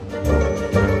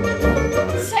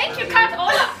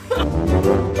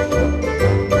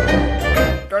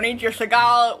ain't just a guy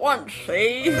all at once,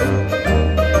 see?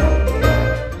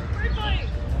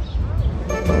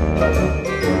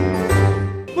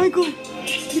 Michael,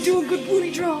 you're doing good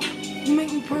booty drop. You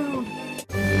make me proud.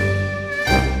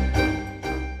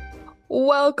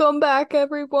 Welcome back,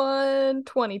 everyone.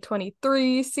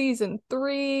 2023, season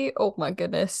 3. Oh my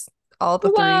goodness. All the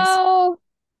threes. Wow.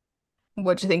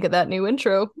 What'd you think of that new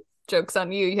intro? Joke's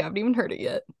on you, you haven't even heard it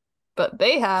yet. But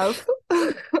they have.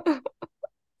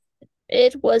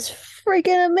 It was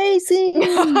freaking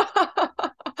amazing.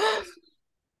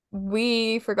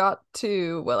 We forgot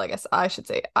to, well, I guess I should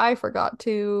say, I forgot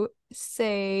to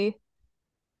say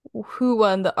who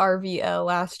won the RVL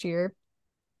last year.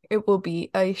 It will be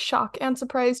a shock and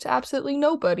surprise to absolutely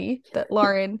nobody that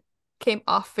Lauren came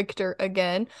off victor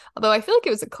again. Although I feel like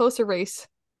it was a closer race,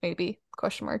 maybe,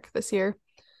 question mark, this year.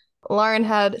 Lauren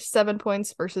had 7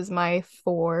 points versus my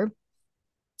 4.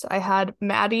 So I had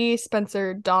Maddie,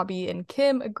 Spencer, Dobby, and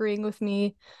Kim agreeing with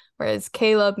me, whereas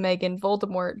Caleb, Megan,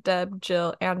 Voldemort, Deb,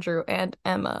 Jill, Andrew, and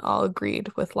Emma all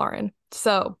agreed with Lauren.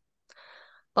 So,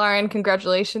 Lauren,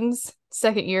 congratulations.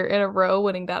 Second year in a row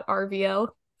winning that RVL.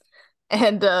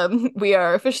 And we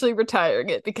are officially retiring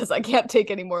it because I can't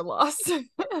take any more loss.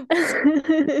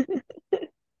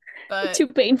 But Too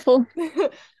painful.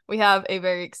 we have a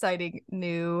very exciting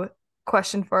new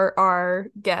question for our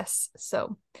guests.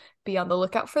 So be on the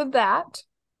lookout for that.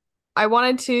 I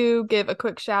wanted to give a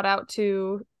quick shout out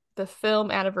to the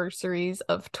film anniversaries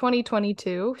of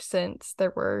 2022, since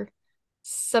there were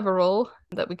several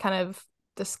that we kind of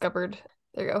discovered,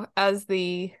 there you go, as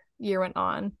the year went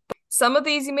on. Some of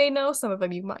these you may know, some of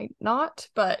them you might not,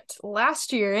 but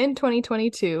last year in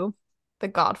 2022, The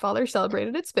Godfather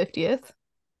celebrated its 50th,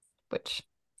 which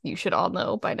you should all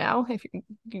know by now. If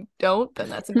you don't, then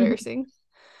that's embarrassing.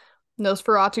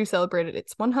 Nosferatu celebrated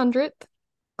its 100th.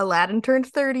 Aladdin turned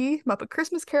 30. Muppet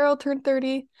Christmas Carol turned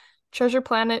 30. Treasure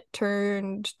Planet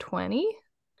turned 20.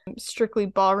 Strictly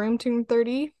Ballroom turned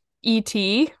 30.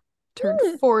 E.T.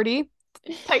 turned 40.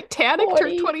 Titanic 40.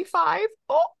 turned 25.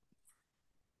 Oh!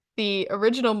 The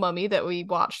original Mummy that we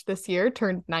watched this year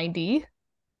turned 90,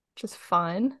 which is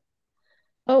fun.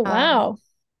 Oh, wow.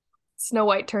 Snow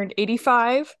White turned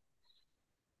 85.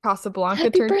 Casablanca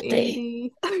Happy turned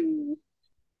birthday. 80.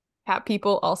 Cat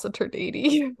People also turned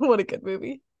 80. What a good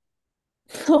movie.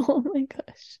 Oh my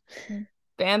gosh.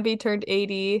 Bambi turned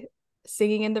 80.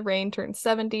 Singing in the Rain turned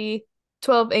 70.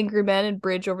 12 Angry Men and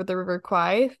Bridge Over the River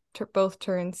Kwai both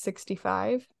turned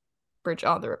 65. Bridge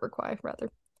on the River Kwai, rather.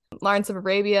 Lawrence of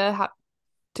Arabia,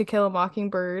 To Kill a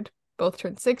Mockingbird, both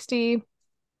turned 60.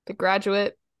 The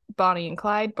Graduate, Bonnie and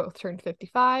Clyde, both turned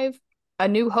 55. A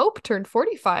New Hope turned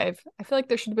 45. I feel like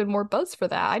there should have been more buzz for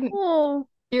that. I didn't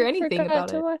hear anything forgot about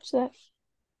to it. watch that.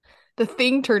 The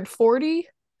Thing turned 40.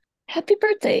 Happy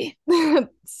birthday.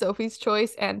 Sophie's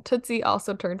Choice and Tootsie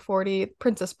also turned 40.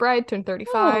 Princess Bride turned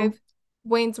 35.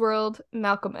 Wayne's World,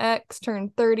 Malcolm X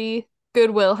turned 30.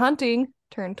 Good Will Hunting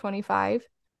turned 25.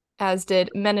 As did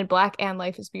Men in Black and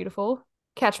Life is Beautiful.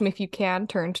 Catch Me If You Can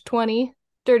turned 20.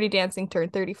 Dirty Dancing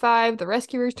turned 35. The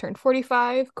Rescuers turned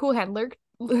 45. Cool Hand Luke.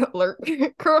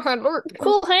 Cool Hand Luke.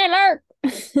 Cool Hand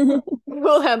Luke.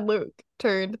 Cool Hand Luke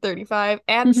turned 35.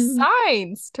 And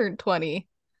Signs turned 20.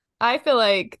 I feel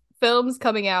like films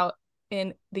coming out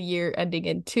in the year ending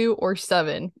in 2 or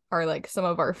 7 are like some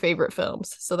of our favorite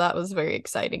films. So that was very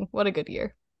exciting. What a good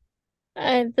year.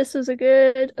 This was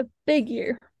a big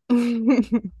year.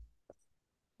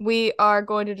 We are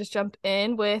going to just jump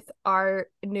in with our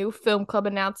new film club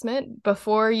announcement.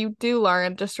 Before you do,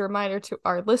 Lauren, just a reminder to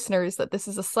our listeners that this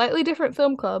is a slightly different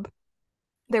film club.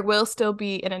 There will still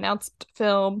be an announced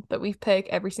film that we pick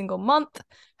every single month.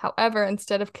 However,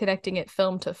 instead of connecting it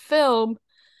film to film,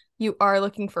 you are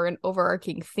looking for an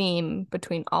overarching theme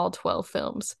between all 12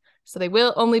 films. So they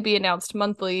will only be announced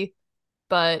monthly,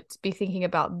 but be thinking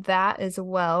about that as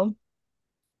well.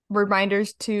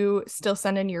 Reminders to still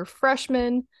send in your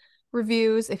freshman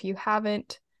reviews if you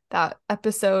haven't. That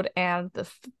episode and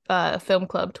the Film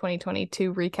Club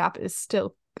 2022 recap is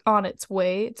still on its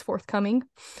way. It's forthcoming,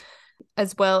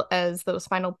 as well as those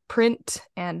final print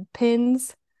and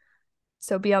pins.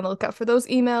 So be on the lookout for those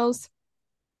emails.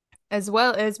 As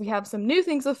well as we have some new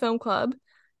things with Film Club.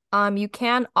 You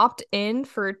can opt in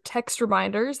for text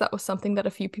reminders. That was something that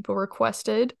a few people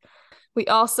requested. We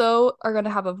also are going to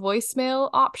have a voicemail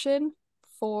option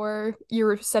for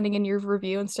your sending in your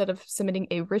review instead of submitting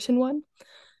a written one.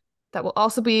 That will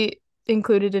also be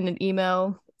included in an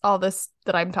email. All this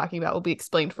that I'm talking about will be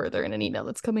explained further in an email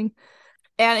that's coming.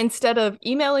 And instead of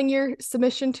emailing your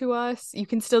submission to us, you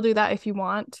can still do that if you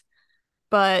want.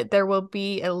 But there will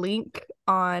be a link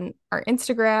on our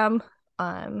Instagram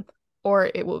or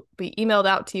it will be emailed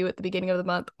out to you at the beginning of the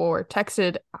month or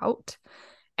texted out.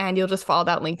 And you'll just follow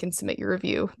that link and submit your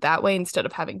review that way instead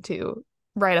of having to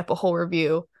write up a whole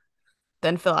review,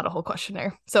 then fill out a whole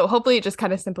questionnaire. So hopefully it just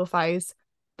kind of simplifies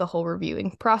the whole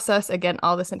reviewing process. Again,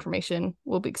 all this information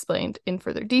will be explained in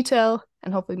further detail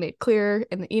and hopefully made clearer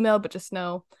in the email, but just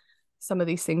know some of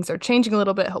these things are changing a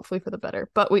little bit, hopefully for the better.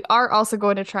 But we are also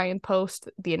going to try and post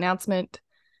the announcement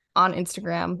on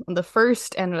Instagram on the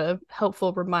 1st and a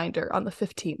helpful reminder on the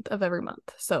 15th of every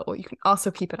month. So you can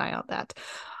also keep an eye on that.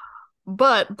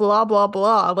 But blah, blah,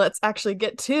 blah. Let's actually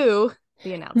get to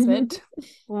the announcement.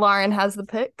 Lauren has the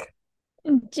pick.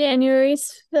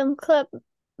 January's film club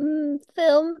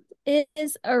film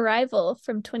is Arrival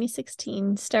from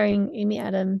 2016, starring Amy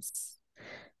Adams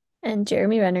and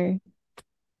Jeremy Renner,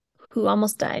 who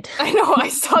almost died. I know, I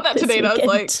saw that today and I was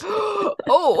like,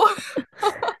 oh.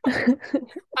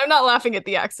 I'm not laughing at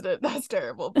the accident. That's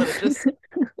terrible, but it just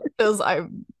feels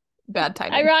bad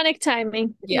timing. Ironic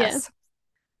timing. Yes. Yeah.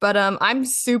 But I'm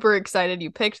super excited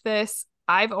you picked this.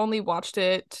 I've only watched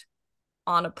it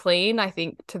on a plane, I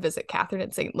think, to visit Catherine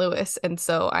in St. Louis. And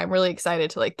so I'm really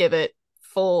excited to like give it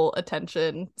full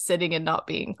attention, sitting and not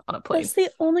being on a plane. That's the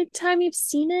only time you've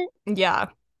seen it? Yeah,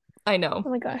 I know. Oh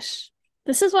my gosh.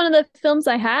 This is one of the films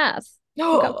I have. I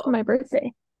got for my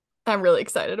birthday. I'm really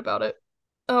excited about it.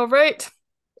 All right.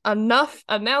 Enough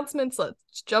announcements.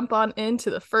 Let's jump on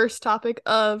into the first topic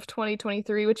of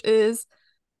 2023, which is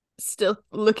still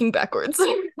looking backwards.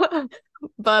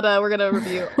 But we're going to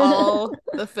review all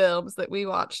the films that we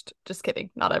watched. Just kidding.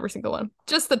 Not every single one.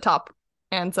 Just the top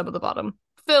and some of the bottom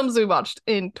films we watched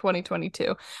in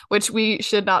 2022, which we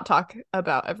should not talk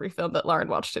about every film that Lauren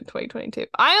watched in 2022.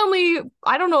 I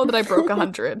don't know that I broke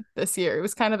 100 this year. It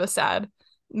was kind of a sad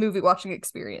movie watching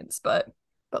experience, but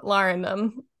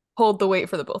Lauren hold the weight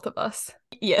for the both of us.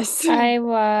 Yes. I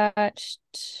watched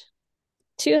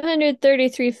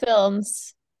 233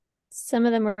 films. Some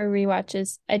of them were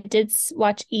rewatches. I did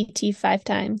watch E.T. 5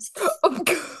 times.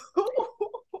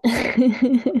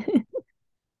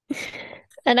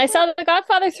 And I saw The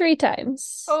Godfather 3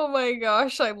 times. Oh my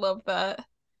gosh, I love that.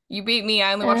 You beat me.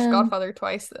 I only watched Godfather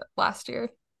twice last year.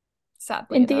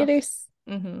 Sadly in enough. Theaters.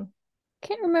 Mm-hmm.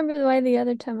 Can't remember why the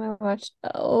other time I watched.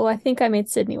 Oh, I think I made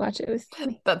Sydney watch it with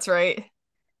me. That's right.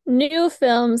 New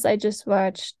films, I just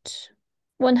watched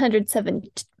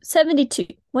 172.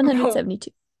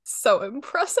 172. So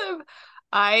impressive.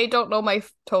 I don't know my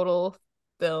total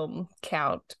film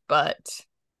count, but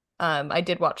I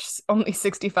did watch only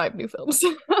 65 new films.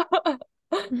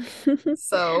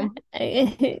 So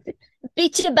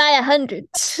beat you by 100.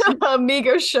 A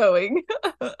meager showing.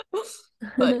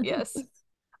 But yes.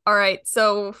 All right,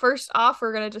 so first off,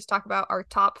 we're going to just talk about our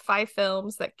top 5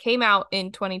 films that came out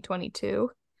in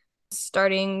 2022.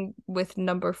 Starting with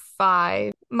number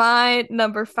 5. My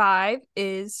number 5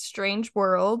 is Strange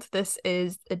World. This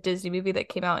is a Disney movie that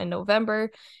came out in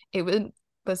November. It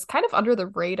was kind of under the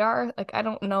radar. Like, I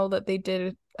don't know that they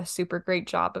did a super great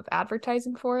job of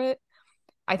advertising for it.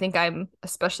 I think I'm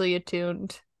especially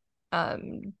attuned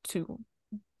to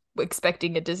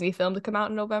expecting a Disney film to come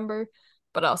out in November,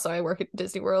 but also I work at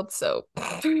Disney World, so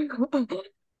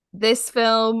this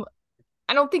film,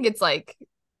 I don't think it's like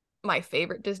my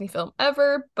favorite Disney film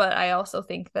ever, but I also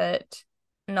think that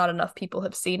not enough people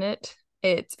have seen it.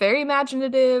 It's very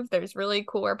imaginative. There's really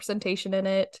cool representation in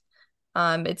it.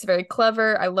 It's very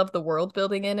clever. I love the world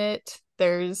building in it.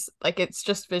 It's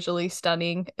just visually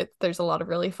stunning. There's a lot of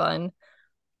really fun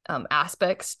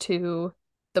aspects to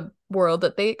the world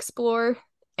that they explore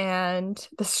and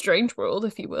the strange world,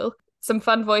 if you will. Some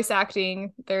fun voice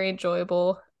acting, very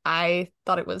enjoyable. I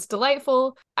thought it was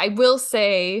delightful. I will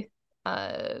say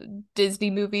Disney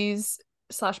movies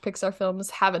 / Pixar films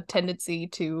have a tendency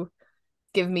to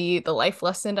give me the life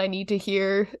lesson I need to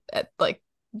hear at like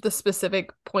the specific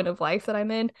point of life that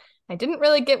I'm in. I didn't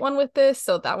really get one with this,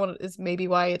 so that one is maybe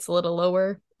why it's a little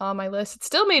lower on my list. It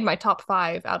still made my top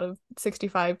 5 out of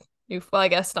 65 new. Well, I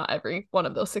guess not every one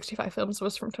of those 65 films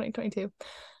was from 2022.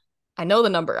 I know the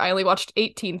number. I only watched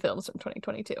 18 films from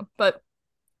 2022, but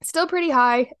still pretty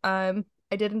high. I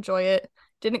did enjoy it.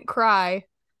 Didn't cry.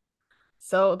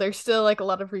 So there's still like a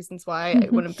lot of reasons why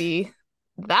it wouldn't be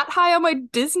that high on my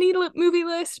Disney movie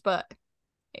list, but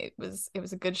it was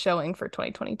a good showing for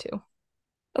 2022.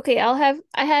 Okay,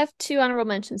 I have 2 honorable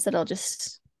mentions that I'll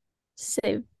just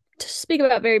speak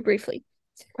about very briefly.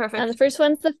 Perfect. The first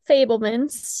one's The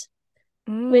Fabelmans,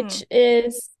 which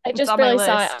is I just barely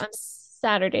saw it on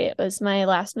Saturday. It was my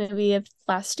last movie of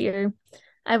last year.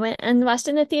 I went and watched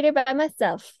in the theater by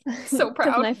myself. So proud.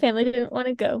 Because my family didn't want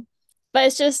to go. But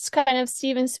it's just kind of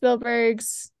Steven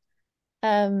Spielberg's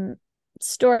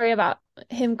story about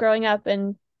him growing up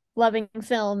and loving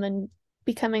film and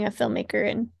becoming a filmmaker,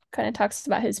 and kind of talks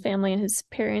about his family and his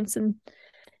parents. And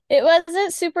it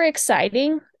wasn't super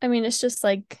exciting. I mean, it's just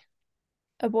like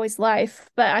a boy's life,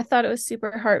 but I thought it was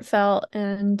super heartfelt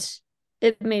and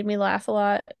it made me laugh a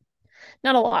lot.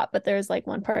 Not a lot, but there was like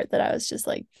one part that I was just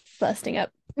like busting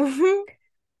up.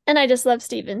 And I just love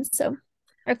Steven, so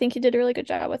I think he did a really good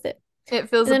job with it. It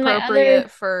feels appropriate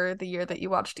for the year that you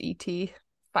watched E.T.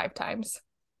 5 times.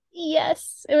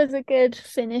 Yes, it was a good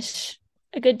finish,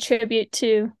 a good tribute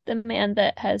to the man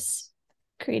that has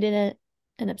created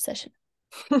an obsession.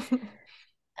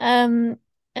 And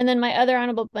then my other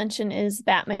honorable mention is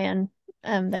Batman,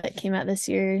 that came out this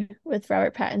year with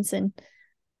Robert Pattinson.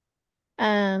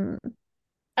 I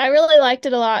really liked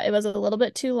it a lot. It was a little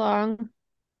bit too long.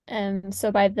 And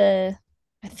so I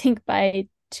think by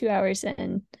 2 hours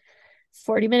and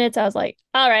 40 minutes, I was like,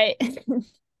 all right,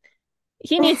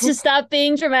 he needs to stop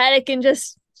being dramatic and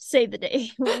just save the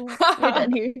day. We're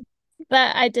done here.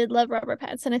 But I did love Robert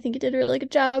Pattinson. I think he did a really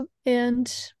good job.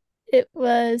 And it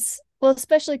was, well,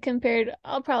 especially compared,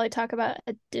 I'll probably talk about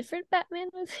a different Batman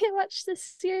movie I watched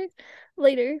this year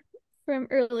later from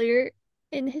earlier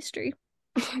in history.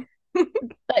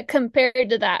 But compared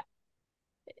to that,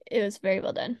 it was very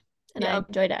well done. And I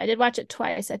enjoyed it. I did watch it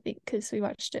twice, I think, because we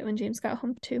watched it when James got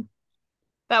home too.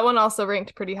 That one also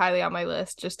ranked pretty highly on my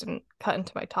list, just didn't cut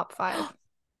into my top 5.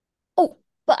 Oh,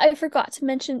 but I forgot to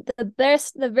mention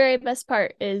the very best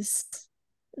part is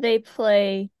they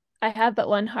play I Have But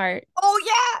One Heart.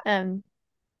 Oh yeah.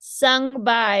 Sung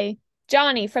by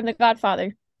Johnny from The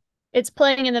Godfather. It's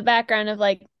playing in the background of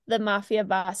like the mafia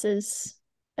boss's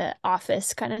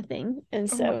office kind of thing. And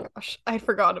so, oh my gosh, I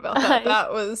forgot about that.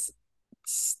 That was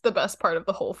the best part of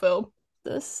the whole film.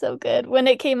 It was so good. When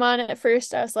it came on at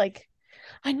first, I was like,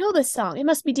 I know this song. It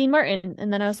must be Dean Martin.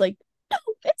 And then I was like, no,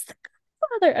 it's The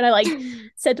Godfather. And I like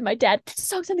said to my dad, this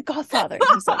song's in The Godfather. And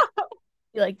he's like,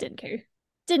 he like didn't care,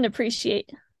 didn't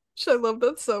appreciate. I love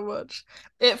that so much.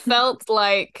 It felt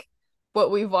like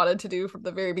what we've wanted to do from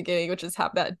the very beginning, which is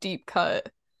have that deep cut,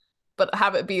 but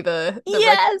have it be the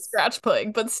yes! scratch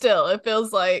playing. But still, it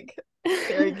feels like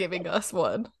they're giving us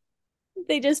one.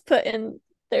 They just put in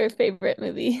their favorite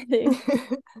movie.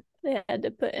 They had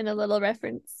to put in a little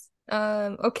reference.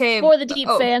 Okay. For the deep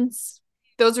fans.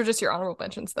 Those are just your honorable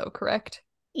mentions, though, correct?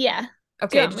 Yeah.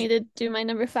 Okay. Do you want me to do my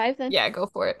number 5 then? Yeah, go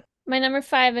for it. My number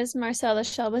 5 is Marcel the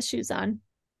Shell with Shoes On.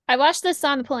 I watched this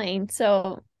on the plane,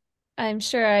 so I'm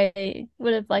sure I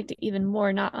would have liked it even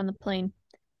more not on the plane.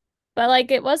 But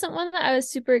like, it wasn't one that I was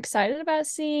super excited about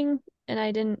seeing, and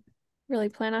I didn't really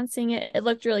plan on seeing it. It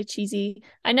looked really cheesy.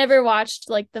 I never watched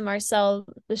like the Marcel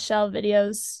the Shell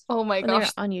videos. Oh my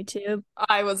gosh, on YouTube.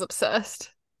 I was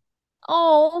obsessed.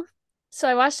 Oh, so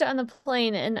I watched it on the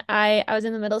plane, and I was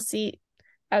in the middle seat.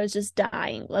 I was just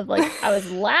dying. Like, I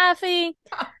was laughing,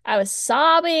 I was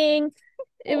sobbing.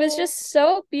 It was just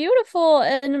so beautiful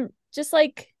and just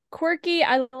like quirky.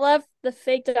 I love the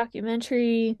fake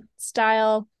documentary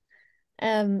style,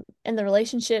 and the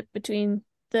relationship between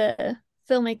the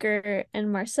filmmaker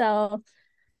and Marcel.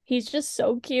 He's just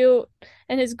so cute,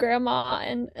 and his grandma,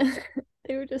 and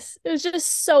it was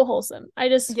just so wholesome. I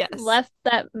just left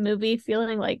that movie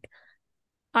feeling like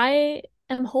I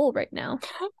am whole right now.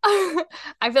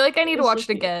 I feel like I need to watch it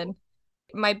again.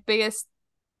 My biggest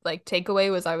like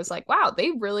takeaway was I was like, wow, they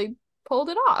really pulled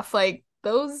it off. Like,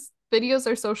 those videos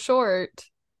are so short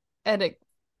and it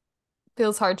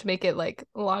feels hard to make it like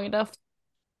long enough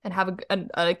and have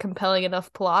a compelling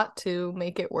enough plot to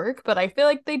make it work, but I feel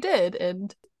like they did.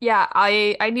 And yeah,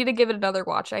 I need to give it another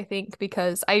watch, I think,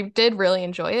 because I did really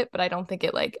enjoy it, but I don't think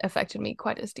it like affected me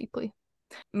quite as deeply.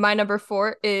 My number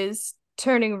 4 is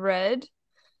Turning Red.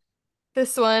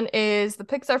 This one is the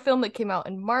Pixar film that came out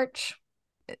in March.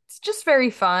 It's just very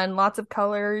fun, lots of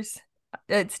colors.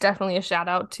 It's definitely a shout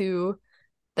out to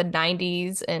the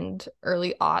 90s and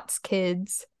early aughts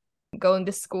kids going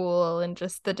to school, and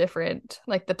just the different,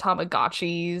 like the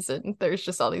Tamagotchis, and there's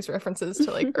just all these references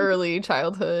to like early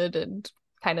childhood and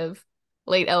kind of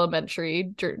late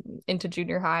elementary into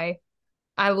junior high.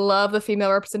 I love the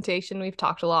female representation. We've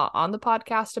talked a lot on the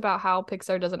podcast about how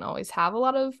Pixar doesn't always have a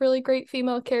lot of really great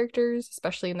female characters,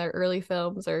 especially in their early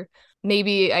films, or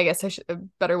maybe, I guess a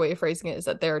better way of phrasing it is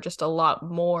that there are just a lot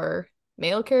more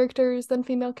male characters than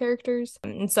female characters.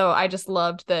 And so I just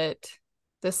loved that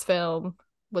this film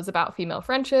was about female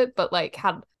friendship, but like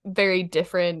had very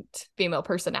different female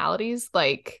personalities,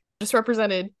 like just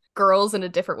represented girls in a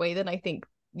different way than I think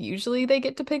usually they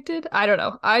get depicted. I don't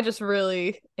know. I just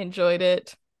really enjoyed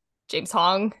it. James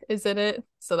Hong is in it,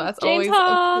 so that's always a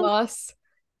plus.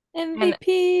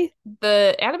 MVP. And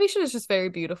the animation is just very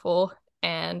beautiful.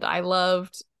 and I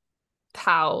loved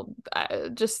how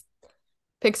just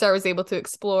Pixar was able to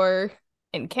explore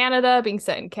in Canada, being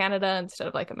set in Canada instead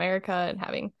of like America, and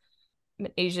having an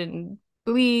Asian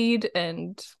lead,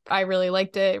 and I really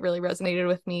liked it. It really resonated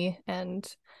with me, and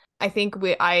I think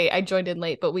I joined in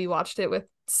late, but we watched it with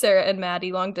Sarah and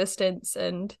Maddie long distance,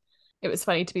 and it was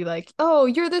funny to be like, oh,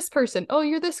 you're this person, oh,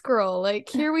 you're this girl, like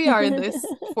here we are in this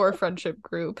for friendship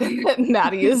group, and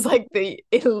Maddie is like the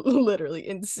literally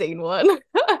insane one.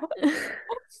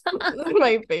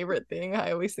 My favorite thing.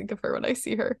 I always think of her when I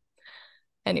see her.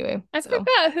 Anyway, I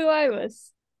forgot who I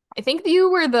was. I think you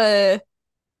were the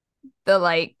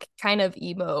like kind of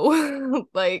emo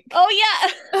like,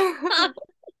 oh yeah.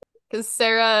 because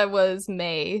Sarah was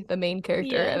May, the main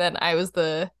character, Yeah. and then I was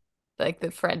the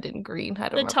friend in green. I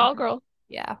don't The remember. tall girl.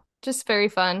 Yeah, just very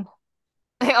fun.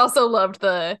 I also loved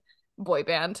the boy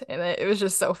band, and it was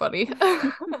just so funny.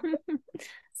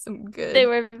 They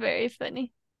were very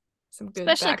funny. Some good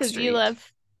Especially because you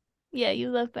Backstreet. you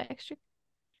love Backstreet.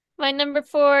 My number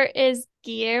 4 is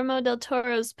Guillermo del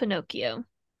Toro's Pinocchio.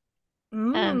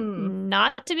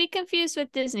 Not to be confused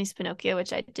with Disney's Pinocchio,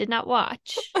 which I did not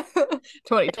watch.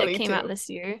 2022. It came out this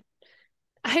year.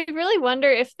 I really wonder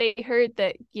if they heard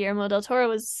that Guillermo del Toro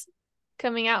was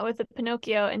coming out with a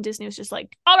Pinocchio, and Disney was just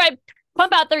like, all right,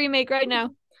 pump out the remake right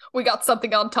now. We got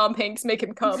something on Tom Hanks, make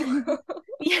him come.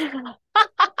 Yeah.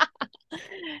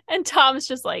 And Tom's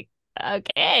just like,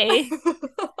 okay.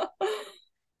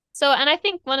 So, and I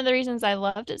think one of the reasons I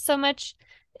loved it so much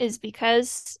is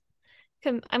because,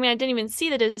 I mean, I didn't even see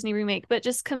the Disney remake, but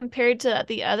just compared to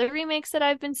the other remakes that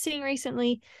I've been seeing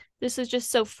recently, this was just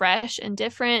so fresh and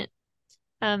different.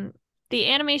 The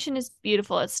animation is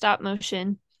beautiful. It's stop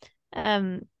motion.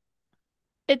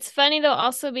 It's funny though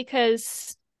also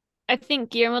because I think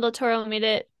Guillermo del Toro made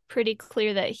it pretty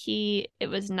clear that it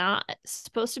was not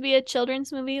supposed to be a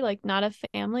children's movie, like not a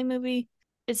family movie.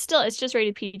 It's just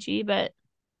rated PG, but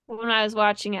when I was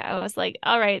watching it, I was like,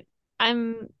 all right,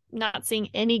 I'm not seeing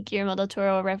any Guillermo del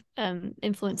Toro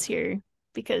influence here,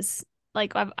 because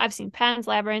like I've seen Pan's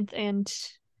Labyrinth and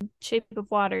Shape of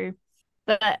Water,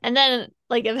 and then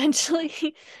like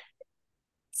eventually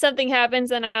something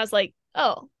happens and I was like,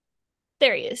 oh,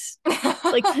 there he is.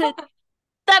 Like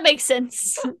that makes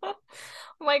sense. Oh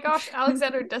my gosh,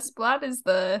 Alexander Desplat is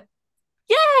the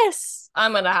Yes.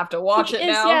 I'm gonna have to watch it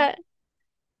now. Yeah.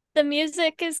 The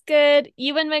music is good.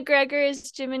 Ewan McGregor is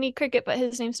Jiminy Cricket, but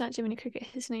his name's not Jiminy Cricket.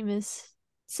 His name is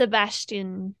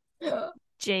Sebastian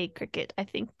J. Cricket, I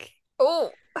think.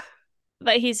 Oh.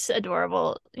 But he's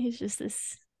adorable. He's just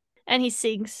this, and he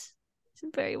sings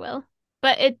very well.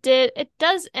 But it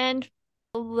does end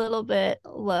a little bit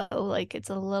low. Like it's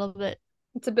a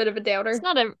bit of a downer. It's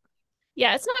not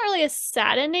really a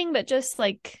sad ending, but just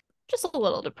a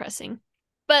little depressing.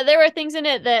 But there were things in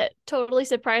it that totally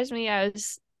surprised me. I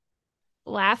was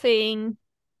laughing.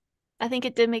 I think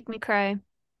it did make me cry.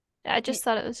 I just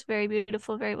thought it was very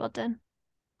beautiful, very well done.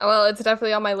 Well, it's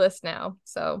definitely on my list now,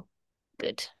 so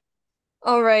good.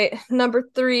 All right, number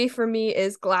 3 for me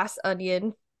is Glass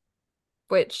Onion,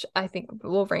 which I think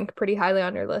will rank pretty highly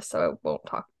on your list, so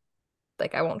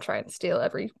I won't try and steal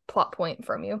every plot point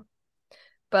from you.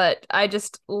 But I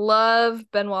just love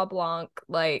Benoit Blanc.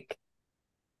 Like,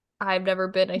 I've never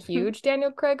been a huge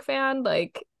Daniel Craig fan.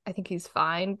 Like, I think he's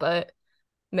fine, but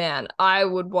man, I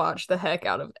would watch the heck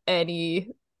out of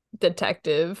any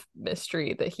detective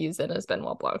mystery that he's in as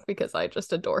Benoit Blanc, because I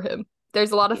just adore him.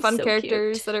 There's a lot of fun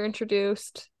characters that are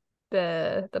introduced.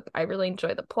 I really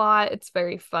enjoy the plot. It's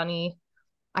very funny.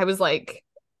 It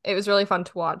was really fun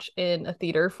to watch in a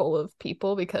theater full of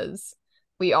people, because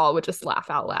we all would just laugh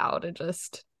out loud and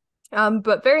just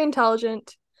but very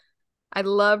intelligent. I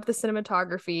loved the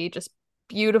cinematography, just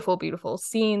beautiful, beautiful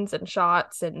scenes and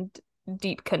shots and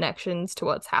deep connections to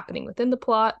what's happening within the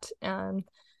plot.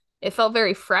 It felt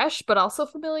very fresh, but also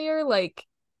familiar. Like,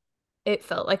 it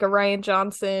felt like a Rian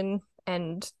Johnson,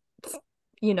 and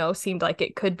seemed like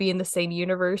it could be in the same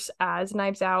universe as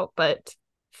Knives Out, but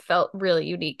felt really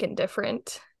unique and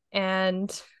different. And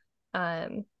I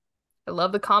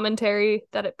love the commentary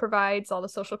that it provides, all the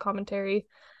social commentary.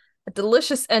 A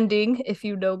delicious ending, if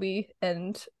you know me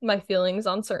and my feelings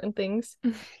on certain things.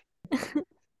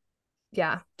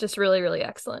 Yeah, just really, really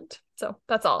excellent. So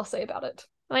that's all I'll say about it.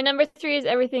 My number 3 is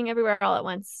Everything Everywhere All at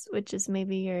Once, which is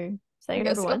maybe your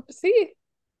number 1. See,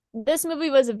 this movie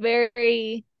was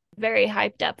very, very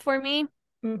hyped up for me.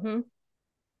 Mm-hmm.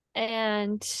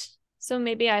 And so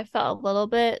maybe I felt a little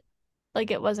bit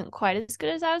like it wasn't quite as good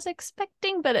as I was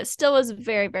expecting, but it still was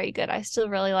very, very good. I still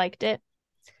really liked it.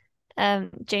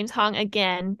 James Hong,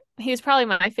 again, he was probably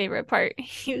my favorite part.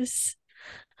 He was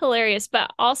hilarious,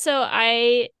 but also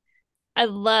I I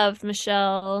loved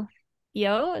Michelle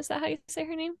Yeoh. Is that how you say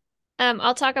her name?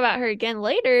 I'll talk about her again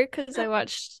later because I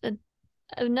watched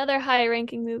another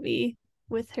high-ranking movie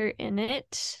with her in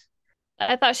it.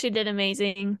 I thought she did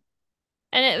amazing.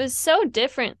 And it was so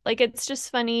different. Like, it's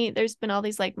just funny. There's been all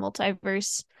these like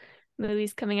multiverse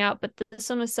movies coming out, but this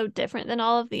one was so different than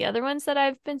all of the other ones that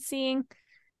I've been seeing.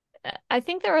 I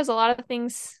think there was a lot of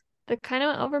things that kind of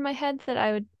went over my head that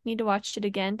I would need to watch it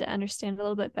again to understand a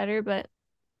little bit better, but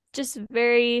just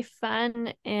very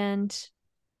fun and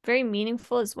very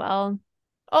meaningful as well.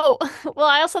 Oh, well,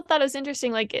 I also thought it was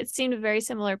interesting. Like, it seemed a very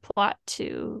similar plot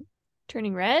to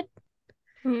Turning Red,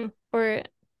 or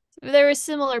there were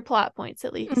similar plot points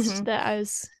at least that I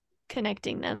was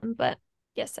connecting them. But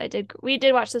yes, I did. We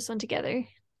did watch this one together,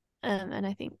 and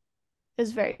I think it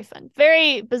was very fun,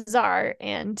 very bizarre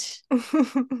and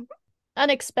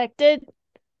unexpected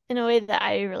in a way that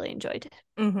I really enjoyed.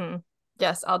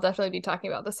 Yes, I'll definitely be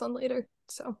talking about this one later.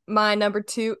 So my number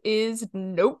 2 is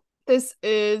Nope. This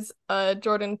is a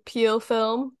Jordan Peele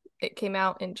film. It came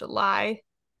out in July.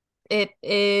 It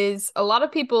is, a lot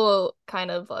of people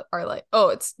kind of are like, oh,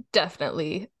 it's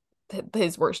definitely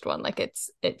his worst one. Like it's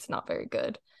not very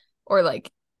good. Or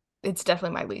like it's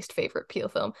definitely my least favorite Peele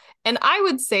film. And I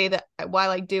would say that while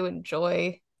I do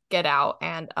enjoy Get Out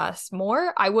and Us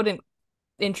more, I wouldn't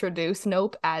introduce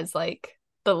Nope as like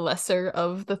the lesser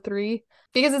of the three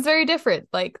because it's very different.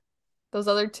 Like those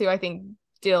other two, I think,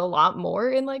 deal a lot more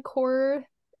in like horror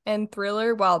and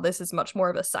thriller, while this is much more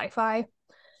of a sci-fi.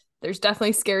 There's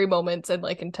definitely scary moments and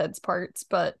like intense parts,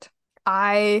 but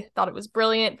I thought it was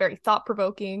brilliant, very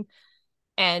thought-provoking,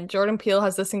 and Jordan Peele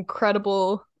has this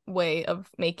incredible way of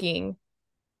making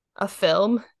a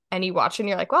film, and you watch it and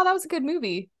you're like, wow, that was a good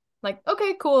movie. Like,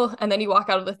 okay, cool. And then you walk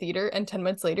out of the theater and 10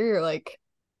 minutes later you're like,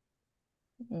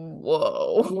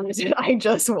 whoa, what did I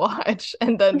just watch?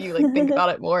 And then you like think about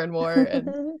it more and more,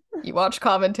 and you watch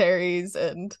commentaries,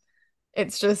 and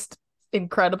it's just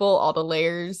incredible, all the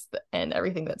layers and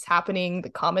everything that's happening, the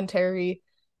commentary,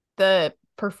 the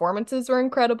performances were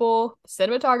incredible,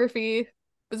 cinematography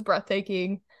was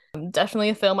breathtaking. Definitely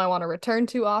a film I want to return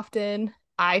to often.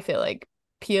 I feel like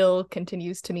Peele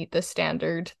continues to meet this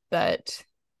standard that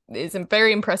is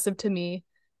very impressive to me,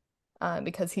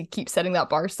 because he keeps setting that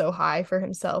bar so high for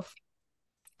himself.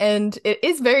 And it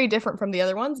is very different from the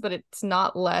other ones, but it's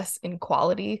not less in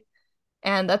quality.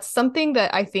 And that's something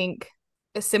that I think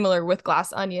is similar with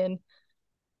Glass Onion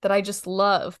that I just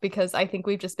love, because I think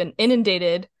we've just been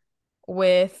inundated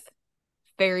with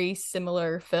very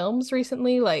similar films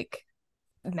recently, like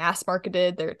mass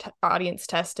marketed, they're audience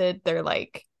tested, they're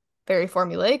like very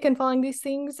formulaic in following these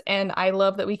things. And I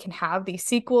love that we can have these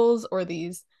sequels or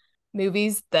these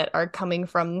movies that are coming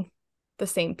from the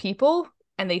same people,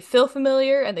 and they feel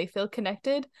familiar and they feel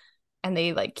connected, and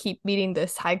they like keep meeting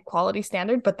this high quality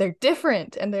standard, but they're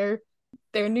different and they're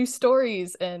new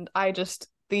stories. And I just,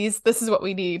 this is what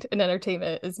we need in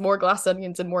entertainment, is more Glass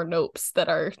Onions and more Nopes that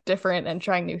are different and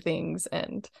trying new things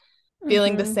and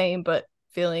feeling the same but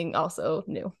feeling also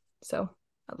new. So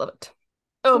I love it.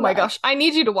 Oh my gosh, I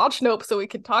need you to watch Nope so we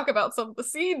can talk about some of the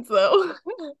scenes though.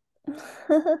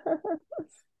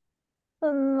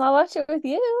 I'll watch it with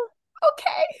you.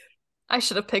 Okay. I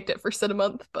should have picked it for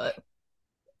Cinemonth, but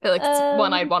I feel like it's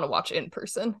one I'd want to watch in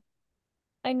person.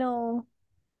 I know.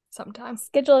 Sometime.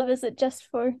 Schedule a visit just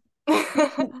for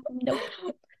Nope.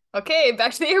 Okay,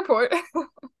 back to the airport.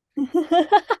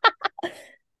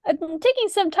 I'm taking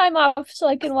some time off so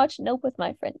I can watch Nope with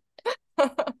my friend.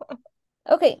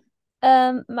 Okay.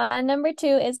 My number 2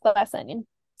 is Glass Onion.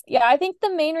 Yeah, I think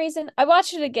the main reason I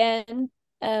watched it again,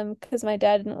 because my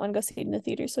dad didn't want to go see it in the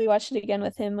theater, so we watched it again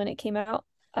with him when it came out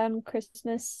on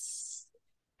Christmas,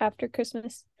 after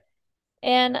Christmas.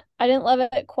 And I didn't love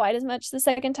it quite as much the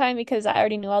second time because I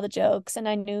already knew all the jokes and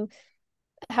I knew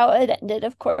how it ended,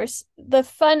 of course. The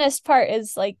funnest part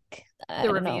is like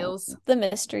the reveals, the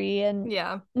mystery, and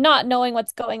yeah, not knowing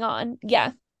what's going on.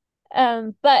 Yeah.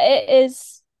 But it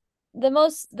is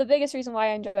the biggest reason why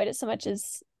I enjoyed it so much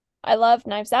is I love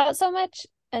Knives Out so much.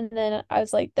 And then I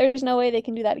was like, there's no way they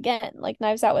can do that again. Like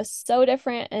Knives Out was so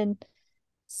different and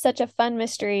such a fun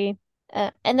mystery.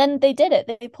 And then they did it.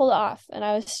 They pulled it off, and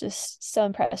I was just so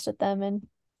impressed with them, and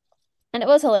it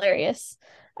was hilarious.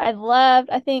 I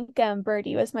think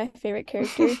Birdie was my favorite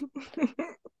character.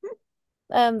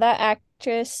 That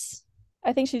actress,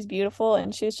 I think she's beautiful,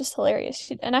 and she was just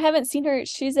hilarious. And I haven't seen her.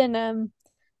 She's in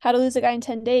How to Lose a Guy in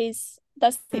 10 Days.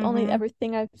 That's the only ever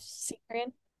thing I've seen her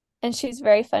in. And she's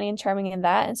very funny and charming in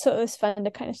that. And so it was fun to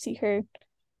kind of see her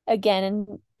again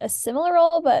in a similar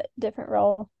role, but different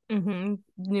role.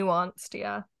 Nuanced,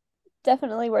 yeah.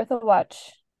 Definitely worth a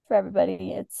watch for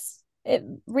everybody. It's it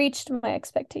reached my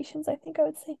expectations, I think I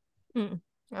would say.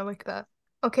 I like that.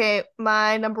 Okay,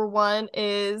 my number one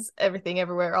is Everything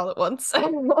Everywhere All at Once.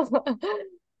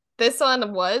 This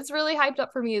one was really hyped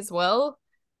up for me as well.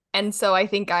 And so I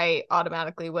think I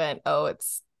automatically went, oh,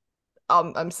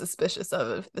 I'm suspicious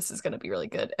of if this is going to be really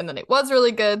good. And then it was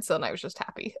really good. So then I was just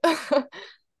happy.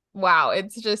 Wow.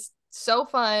 It's just so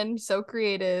fun, so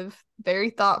creative, very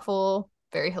thoughtful,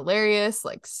 very hilarious,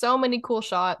 like so many cool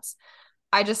shots.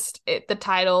 The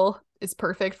title is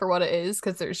perfect for what it is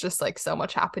because there's just like so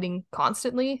much happening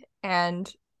constantly.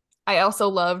 And I also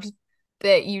loved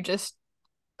that you just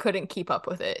couldn't keep up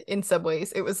with it in some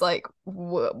ways. It was like,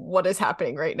 what is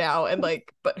happening right now? And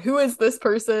like, but who is this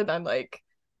person? I'm like,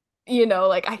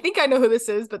 like I think I know who this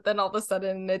is, but then all of a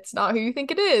sudden it's not who you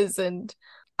think it is. And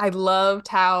I loved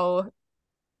how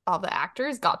all the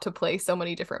actors got to play so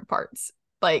many different parts.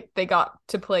 Like they got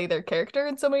to play their character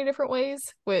in so many different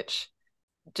ways, which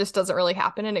just doesn't really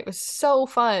happen. And it was so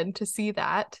fun to see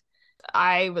that.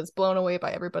 I was blown away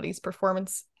by everybody's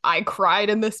performance. I cried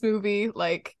in this movie.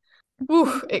 Like,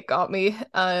 ooh, it got me.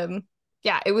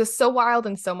 Yeah, it was so wild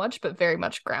and so much, but very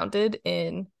much grounded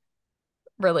in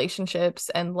relationships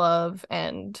and love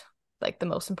and like the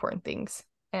most important things.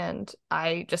 And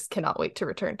I just cannot wait to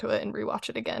return to it and rewatch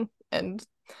it again and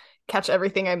catch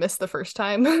everything I missed the first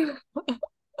time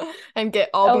and get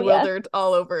all bewildered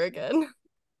all over again.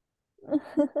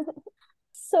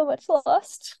 So much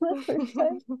lost the first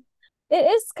time. It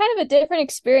is kind of a different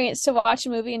experience to watch a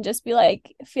movie and just be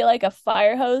like, feel like a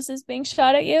fire hose is being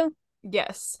shot at you.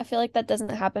 Yes. I feel like that doesn't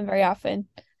happen very often.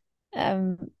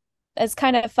 It's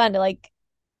kind of fun to like,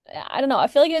 I don't know. I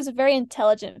feel like it's a very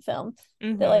intelligent film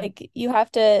that like you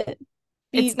have to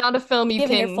it's not a film you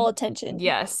giving can your full attention.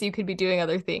 Yes, you could be doing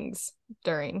other things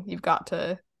during. You've got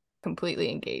to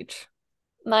completely engage.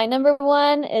 My number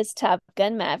one is Top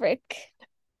Gun Maverick.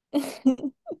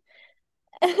 And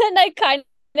I kind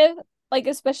of like,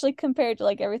 especially compared to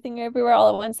like Everything Everywhere All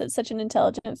at Once, it's such an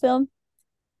intelligent film.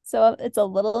 So it's a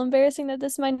little embarrassing that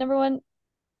this is my number one.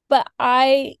 But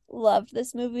I loved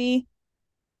this movie.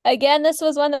 Again, this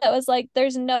was one that was like,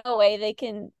 there's no way they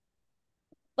can,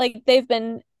 like, they've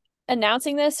been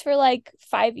announcing this for like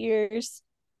 5 years,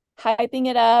 hyping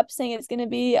it up, saying it's going to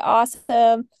be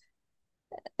awesome.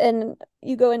 And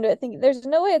you go into it thinking, there's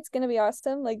no way it's going to be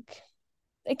awesome. Like,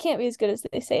 it can't be as good as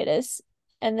they say it is.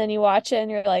 And then you watch it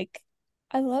and you're like,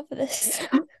 I love this.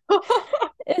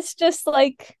 It's just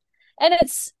like, and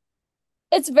it's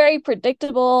very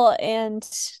predictable, and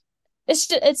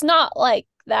it's not like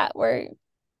that where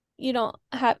you don't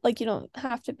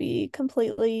have to be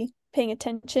completely paying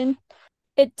attention.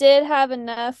 It did have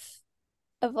enough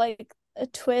of like a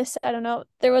twist. I don't know.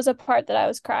 There was a part that I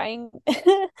was crying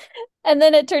and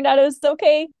then it turned out it was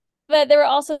okay. But there were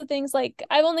also things like,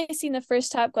 I've only seen the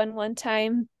first Top Gun one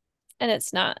time and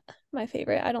it's not my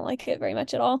favorite. I don't like it very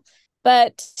much at all.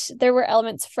 But there were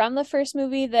elements from the first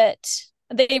movie that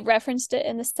they referenced it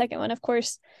in the second one, of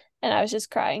course. And I was just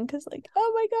crying because like,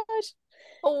 oh my gosh.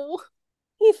 Oh,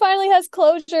 he finally has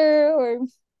closure or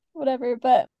whatever.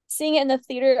 But seeing it in the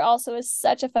theater also is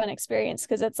such a fun experience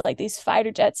because it's like these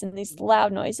fighter jets and these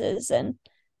loud noises, and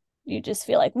you just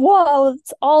feel like, whoa,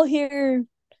 it's all here.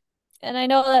 And I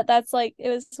know that that's like, it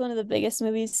was one of the biggest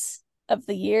movies of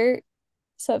the year,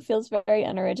 so it feels very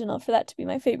unoriginal for that to be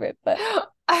my favorite, but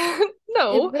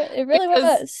no, it really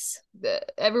was.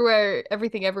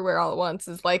 Everything Everywhere All at Once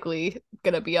is likely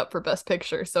gonna be up for Best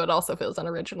Picture, so it also feels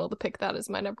unoriginal to pick that as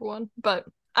my number one. But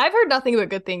I've heard nothing but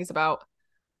good things about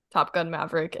Top Gun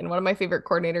Maverick, and one of my favorite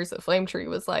coordinators at Flame Tree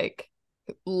was like,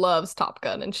 loves Top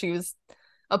Gun, and she was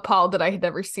appalled that I had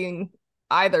never seen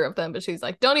either of them, but she's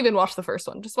like, don't even watch the first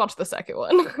one, just watch the second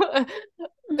one.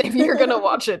 If you're gonna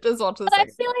watch it, just watch the but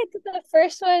second I feel like the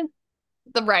first one,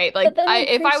 like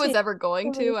if I was ever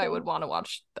going to, I would want to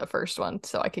watch the first one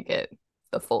so I could get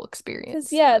the full experience.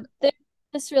 Because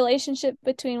this relationship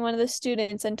between one of the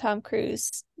students and Tom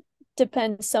Cruise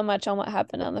depends so much on what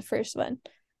happened on the first one.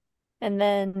 And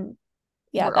then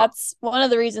that's one of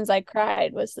the reasons I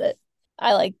cried, was that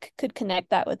I like could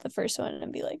connect that with the first one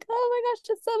and be like, oh my gosh,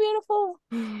 it's so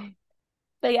beautiful.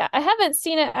 But yeah, I haven't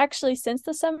seen it actually since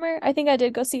the summer. I think I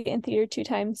did go see it in theater 2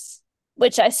 times,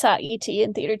 which I saw E.T.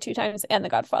 in theater 2 times and The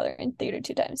Godfather in theater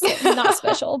 2 times. So not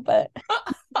special, but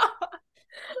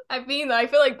I mean, I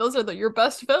feel like those are your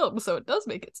best films, so it does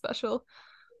make it special.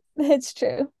 It's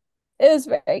true. It was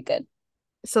very good.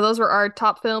 So those were our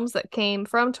top films that came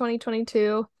from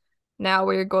 2022. Now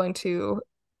we're going to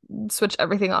switch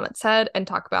everything on its head and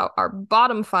talk about our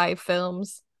bottom 5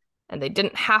 films. And they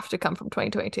didn't have to come from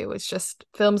 2022. It's just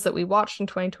films that we watched in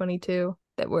 2022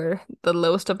 that were the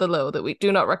lowest of the low that we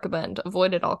do not recommend.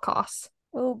 Avoid at all costs.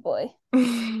 Oh boy.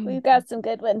 We've got some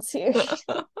good ones here.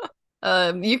 You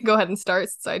can go ahead and start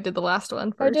since I did the last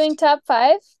one We're first. doing top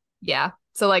 5. Yeah.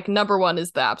 So like number 1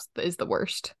 is the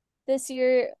worst. This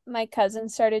year, my cousin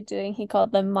started doing, he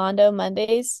called them Mondo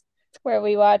Mondays, where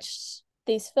we watched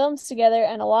these films together,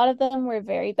 and a lot of them were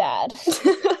very bad.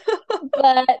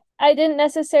 But I didn't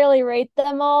necessarily rate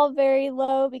them all very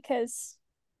low because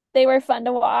they were fun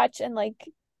to watch and like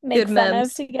make Good fun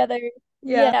memes. of together.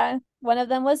 Yeah. Yeah. One of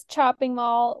them was Chopping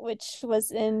Mall, which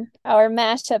was in our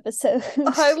MASH episode.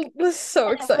 I was so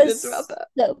And it excited was about that.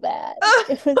 so bad.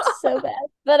 It was so bad.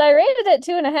 But I rated it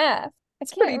 2.5. I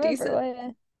It's can't pretty remember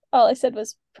decent. all I said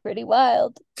was pretty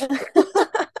wild.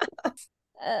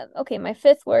 Okay, my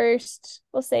 5th worst,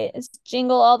 we'll say, is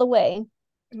Jingle All the Way,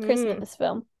 Christmas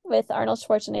film with Arnold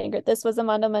Schwarzenegger. This was a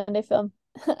Mondo Monday film.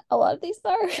 A lot of these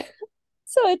are.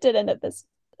 So it did end up as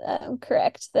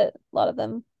correct that a lot of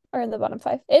them are in the bottom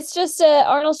 5. It's just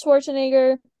Arnold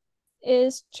Schwarzenegger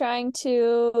is trying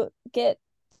to get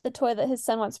the toy that his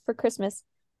son wants for Christmas,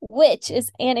 which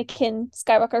is Anakin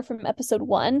Skywalker from episod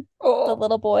 1, the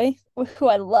little boy who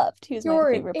I loved. He was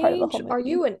my favorite part of the whole movie. Are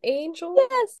you an angel?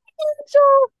 Yes,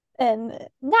 angel. And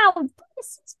now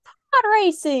this is pod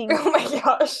racing. Oh my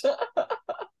gosh.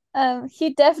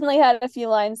 He definitely had a few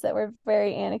lines that were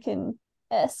very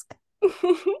Anakin-esque.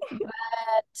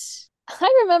 But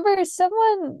I remember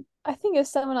someone, I think it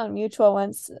was someone on Mutual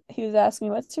once, he was asking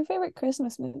me, what's your favorite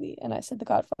Christmas movie? And I said The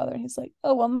Godfather. And he's like,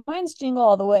 oh, well, mine's Jingle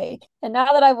All the Way. And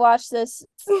now that I've watched this,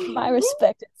 my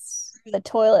respect is the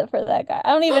toilet for that guy.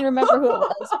 I don't even remember who it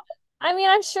was. I mean,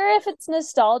 I'm sure if it's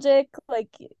nostalgic, like,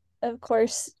 of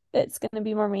course, it's going to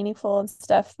be more meaningful and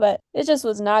stuff, but it just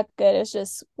was not good. It's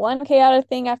just one chaotic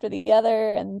thing after the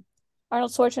other. And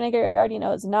Arnold Schwarzenegger, I already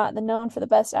know, is not known for the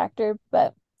best actor,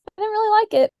 but I didn't really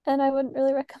like it, and I wouldn't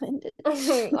really recommend it.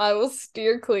 I will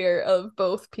steer clear of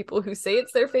both people who say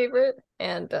it's their favorite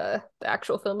and the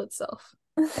actual film itself.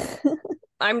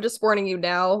 I'm just warning you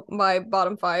now, my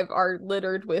bottom 5 are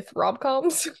littered with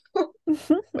rom-coms,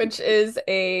 which is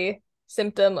a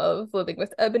symptom of living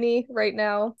with Ebony right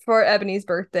now. For Ebony's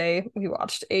birthday, we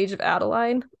watched Age of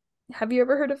Adeline. Have you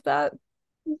ever heard of that?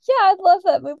 Yeah, I love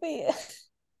that movie.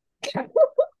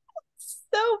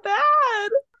 So bad.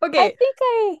 Okay. I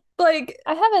think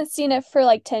I haven't seen it for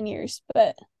like 10 years,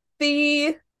 but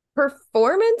the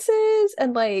performances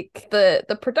and like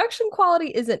the production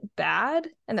quality isn't bad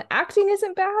and the acting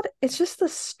isn't bad. It's just the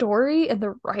story and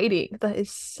the writing that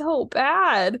is so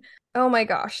bad. Oh my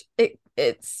gosh.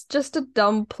 It's just a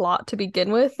dumb plot to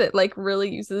begin with. It like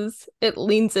really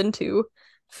leans into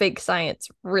fake science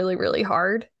really, really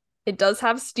hard. It does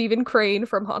have Stephen Crane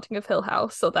from Haunting of Hill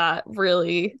House, so that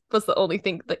really was the only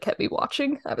thing that kept me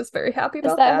watching. I was very happy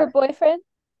about that. Is that her boyfriend?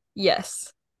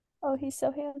 Yes. Oh, he's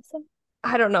so handsome.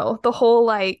 I don't know. The whole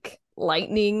like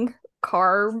lightning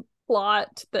car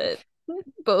plot that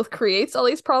both creates all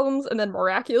these problems and then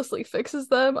miraculously fixes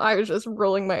them. I was just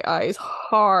rolling my eyes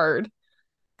hard.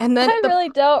 And then I really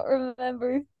don't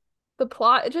remember. The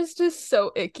plot just is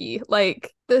so icky.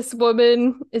 Like, this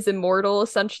woman is immortal,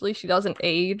 essentially. She doesn't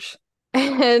age.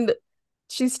 And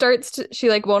she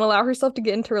like won't allow herself to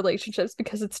get into relationships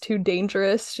because it's too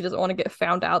dangerous. She doesn't want to get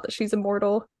found out that she's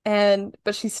immortal.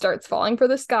 But she starts falling for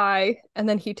this guy, and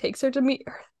then he takes her to meet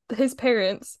his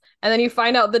parents. And then you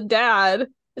find out the dad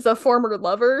is a former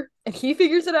lover, and he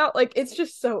figures it out. Like, it's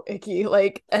just so icky.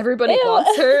 Like, everybody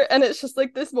wants her, and it's just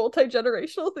like this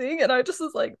multi-generational thing. And I just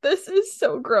was like, this is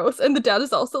so gross. And the dad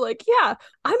is also like, yeah,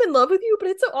 I'm in love with you, but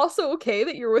it's also okay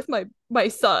that you're with my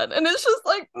son. And it's just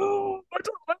like, oh, I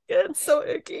don't like it. It's so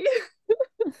icky.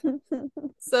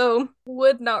 So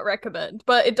would not recommend,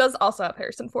 but it does also have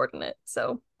Harrison Ford in it.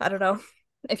 So I don't know.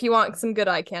 If you want some good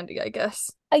eye candy, I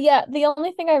guess. Yeah, the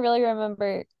only thing I really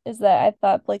remember is that I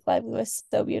thought Blake Lively was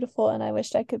so beautiful and I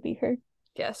wished I could be her.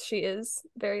 Yes, she is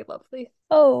very lovely.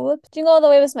 Oh, Jingle All the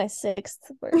Way was my 6th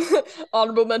worst.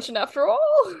 Honorable mention after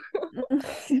all.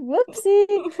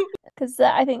 Whoopsie. Because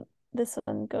I think this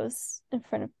one goes in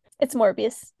front of... It's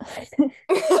Morbius.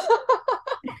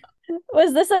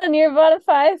 Was this on your bottom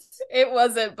 5? It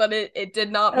wasn't, but it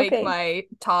did not make my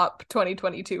top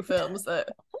 2022 films. That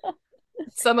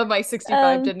some of my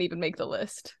 65 didn't even make the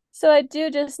list. So I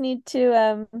do just need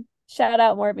to shout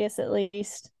out Morbius at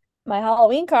least. My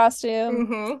Halloween costume.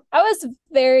 Mm-hmm. I was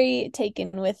very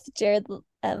taken with Jared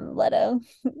Leto.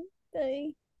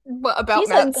 What about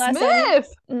Matt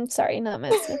Smith? Sorry, not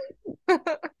Matt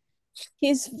Smith.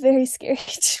 He's very scary.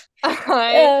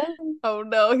 Oh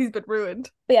no, he's been ruined.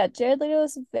 But yeah, Jared Leto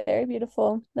was very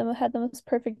beautiful. Had the most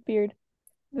perfect beard.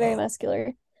 Very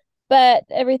muscular. But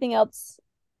everything else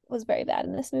was very bad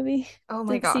in this movie. Oh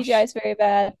my The gosh. CGI is very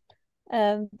bad.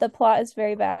 The plot is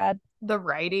very bad. The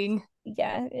writing.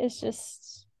 Yeah, it's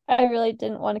just I really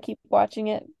didn't want to keep watching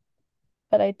it,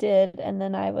 but I did, and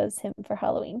then I was him for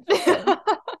Halloween. So.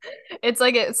 It's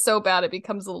like it's so bad it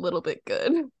becomes a little bit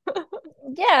good.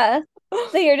 Yeah.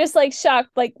 So you're just like shocked,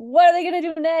 like, what are they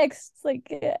gonna do next?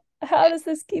 Like, how does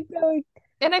this keep going?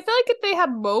 And I feel like if they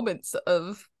had moments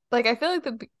of like I feel like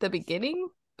the beginning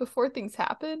before things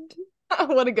happened.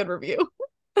 What a good review.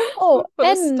 Oh, What a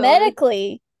and story.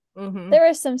 medically, Mhm. there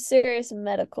were some serious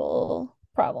medical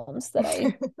problems that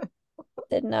I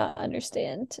did not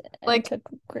understand and Like, took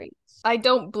great. I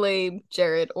don't blame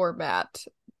Jared or Matt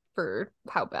for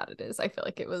how bad it is. I feel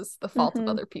like it was the fault of Mhm.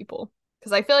 other people.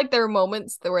 Because I feel like there were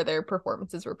moments where their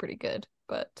performances were pretty good,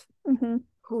 but Mhm.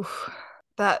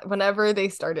 that whenever they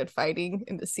started fighting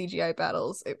in the CGI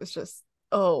battles, it was just,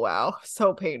 oh wow,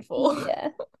 so painful. Yeah.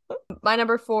 My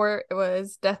number 4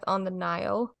 was Death on the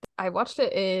Nile. I watched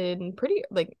it in pretty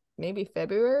like maybe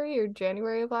February or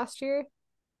January of last year.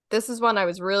 This is one I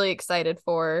was really excited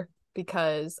for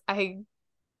because I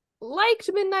liked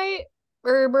Midnight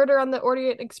or Murder on the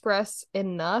Orient Express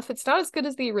enough. It's not as good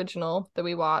as the original that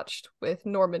we watched with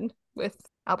Norman, with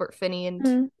Albert Finney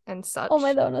and such. Oh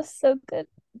my, that one was so good.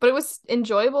 But it was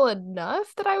enjoyable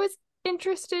enough that I was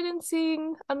interested in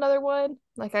seeing another one.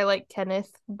 Like I like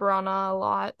Kenneth Branagh a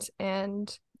lot,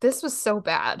 and this was so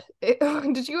bad.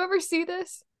 Did you ever see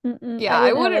this? Yeah, I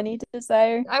didn't have any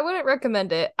desire. I wouldn't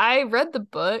recommend it. I read the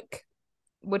book,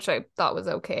 which I thought was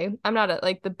okay. I'm not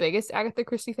like the biggest Agatha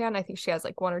Christie fan. I think she has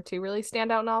like one or two really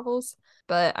standout novels,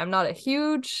 but I'm not a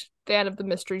huge fan of the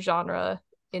mystery genre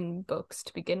in books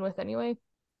to begin with anyway.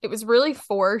 It was really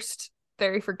forced,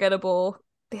 very forgettable.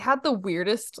 They had the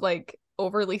weirdest like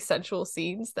overly sensual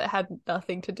scenes that had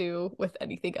nothing to do with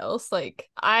anything else. Like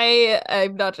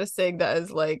I'm not just saying that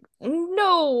as like,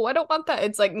 no, I don't want that.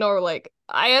 It's like, no, like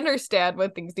I understand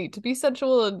when things need to be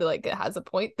sensual and like it has a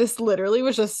point. This literally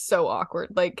was just so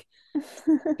awkward. Like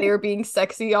they were being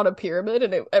sexy on a pyramid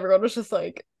and everyone was just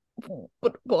like,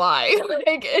 but why?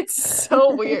 Like it's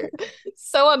so weird.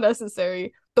 So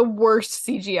unnecessary. The worst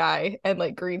CGI and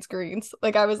like green screens.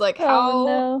 Like I was like, how Oh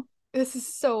no. this is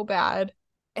so bad.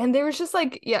 And there was just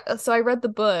like, yeah, so I read the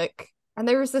book and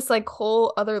there was this like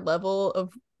whole other level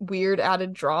of weird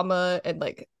added drama and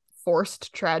like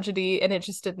forced tragedy, and it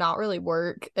just did not really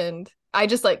work. And I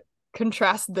just like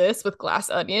contrast this with Glass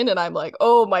Onion, and I'm like,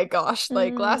 oh my gosh,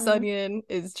 like Glass Onion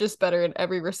is just better in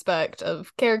every respect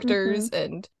of characters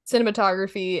and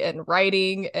cinematography and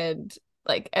writing, and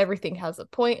like everything has a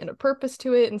point and a purpose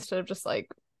to it instead of just like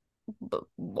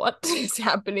what is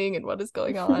happening and what is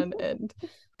going on. And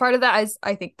part of that is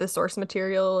I think the source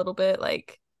material a little bit.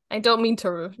 Like I don't mean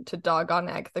to dog on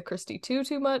Agatha Christie too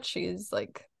much. She's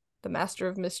like the master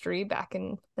of mystery back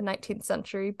in the 19th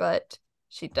century, but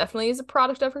she definitely is a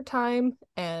product of her time,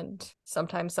 and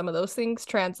sometimes some of those things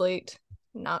translate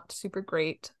not super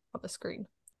great on the screen.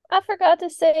 I forgot to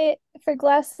say for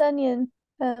Glass Onion,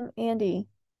 Andy,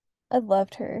 I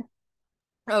loved her.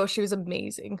 Oh, she was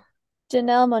amazing.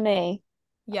 Janelle Monáe.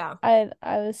 Yeah. I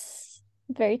was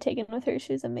very taken with her.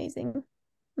 She was amazing.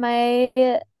 My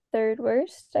third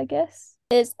worst, I guess,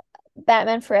 is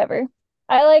Batman Forever.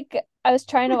 I was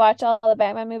trying to watch all the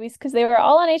Batman movies because they were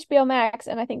all on HBO Max,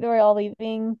 and I think they were all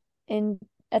leaving in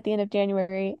at the end of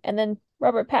January. And then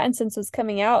Robert Pattinson's was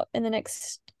coming out in the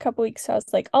next couple weeks, so I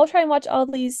was like, I'll try and watch all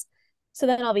these, so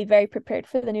then I'll be very prepared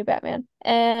for the new Batman.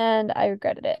 And I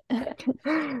regretted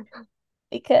it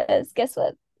because guess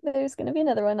what? There's gonna be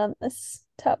another one on this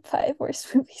top 5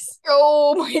 worst movies.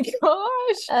 Oh my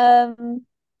gosh.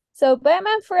 So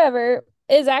Batman Forever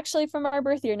is actually from our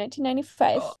birth year,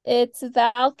 1995. Oh. It's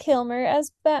Val Kilmer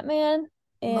as Batman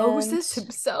and Moses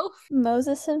himself.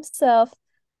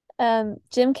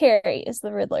 Jim Carrey is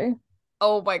the Riddler.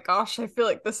 Oh my gosh, I feel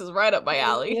like this is right up my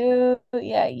alley.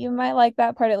 You might like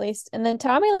that part at least. And then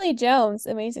Tommy Lee Jones,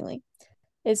 amazingly,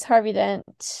 is Harvey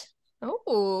Dent.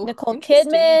 Oh, Nicole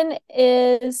Kidman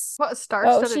is what a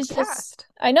star-studded she's cast.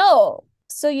 I know.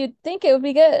 So you'd think it would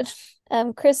be good.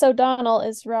 Chris O'Donnell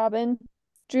is Robin.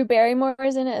 Drew Barrymore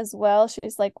is in it as well.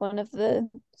 She's like one of the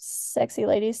sexy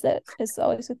ladies that is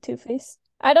always with Two-Face.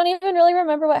 I don't even really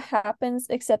remember what happens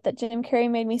except that Jim Carrey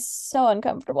made me so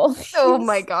uncomfortable. Oh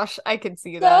my gosh, I can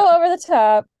see that. So over the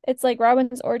top. It's like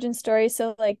Robin's origin story.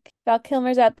 So like Val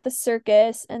Kilmer's at the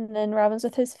circus and then Robin's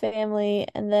with his family,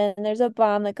 and then there's a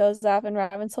bomb that goes off and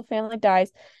Robin's whole family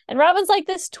dies. And Robin's like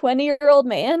this 20-year-old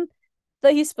man,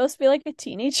 but he's supposed to be like a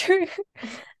teenager.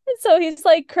 And so he's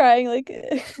like crying, like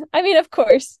I mean, of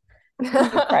course you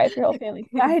cry if your whole family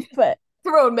died, but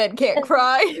grown men can't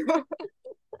cry.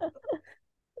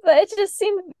 But it just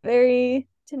seemed very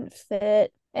didn't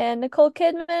fit. And Nicole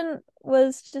Kidman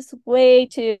was just way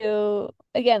too,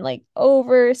 again, like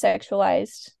over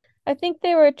sexualized. I think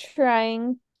they were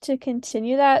trying to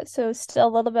continue that, so still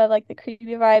a little bit of like the creepy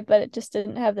vibe, but it just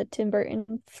didn't have the Tim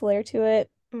Burton flair to it.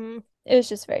 Mm. It was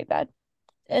just very bad.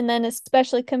 And then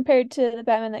especially compared to the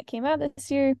Batman that came out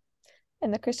this year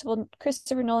and the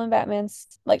Christopher Nolan Batmans,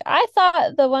 like I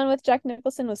thought the one with Jack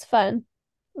Nicholson was fun.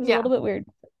 It was a Yeah. little bit weird.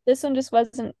 This one just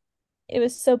wasn't. It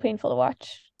was so painful to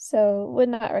watch. So would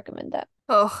not recommend that.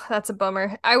 Oh, that's a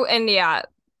bummer. I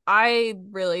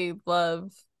really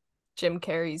love Jim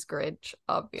Carrey's Grinch,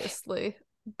 obviously,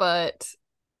 but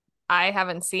I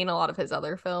haven't seen a lot of his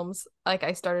other films. Like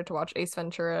I started to watch Ace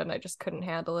Ventura and I just couldn't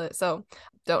handle it. So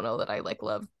don't know that I like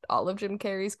love all of Jim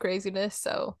Carrey's craziness.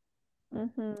 So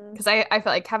because I feel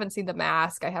like haven't seen The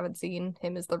Mask, I haven't seen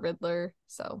him as the Riddler.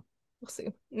 So we'll see.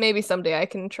 Maybe someday I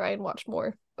can try and watch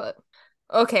more. But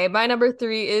okay, my number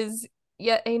 3 is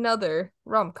yet another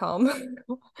rom-com.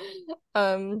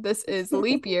 This is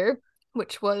Leap Year,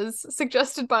 which was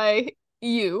suggested by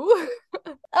you.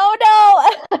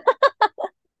 Oh no!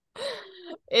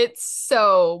 It's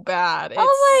so bad.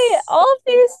 All of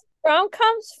these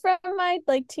rom-coms from my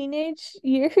like teenage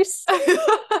years.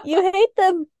 You hate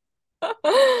them.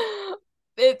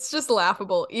 It's just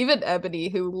laughable. Even Ebony,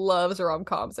 who loves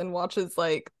rom-coms and watches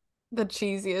like the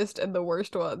cheesiest and the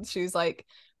worst ones, she's like,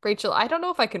 Rachel, I don't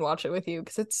know if I can watch it with you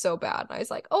because it's so bad. And I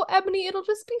was like, oh, Ebony, it'll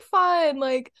just be fun.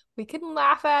 Like, we can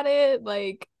laugh at it.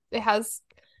 Like,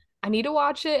 I need to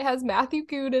watch it. It has Matthew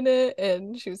Good in it.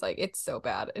 And she was like, it's so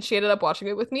bad. And she ended up watching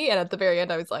it with me. And at the very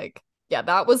end, I was like, yeah,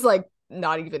 that was like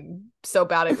not even so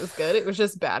bad it was good. It was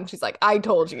just bad. And she's like, I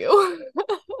told you.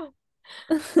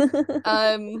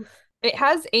 It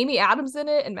has Amy Adams in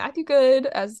it and Matthew Good,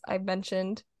 as I've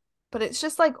mentioned, but it's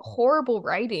just like horrible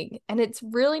writing, and it's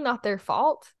really not their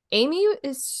fault. Amy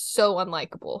is so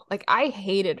unlikable. Like I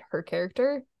hated her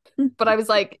character, but I was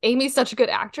like, Amy's such a good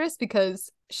actress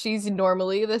because she's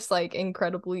normally this like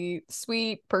incredibly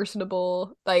sweet,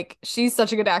 personable, like she's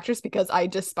such a good actress because I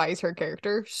despise her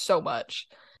character so much.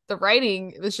 The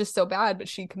writing was just so bad, but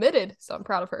she committed, so I'm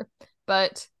proud of her.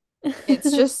 But it's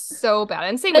just so bad.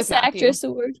 And same with Best Matthew. actress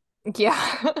award.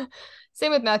 Yeah.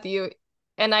 Same with Matthew.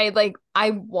 And I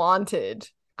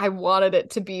wanted it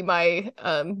to be my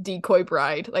decoy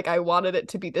bride. Like I wanted it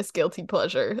to be this guilty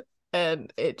pleasure.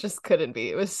 And it just couldn't be.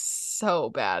 It was so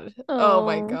bad. Oh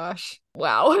my gosh.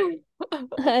 Wow.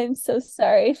 I'm so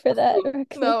sorry for that.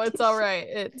 No, it's all right.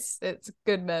 It's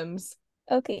good memes.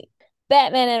 Okay.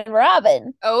 Batman and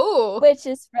Robin. Oh. Which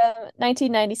is from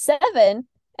 1997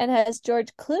 and has George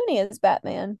Clooney as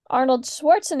Batman. Arnold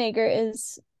Schwarzenegger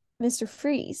is Mr.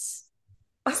 Freeze.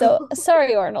 So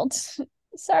sorry, Arnold.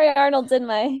 Sorry, Arnold's in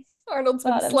my. Arnold's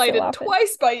been slighted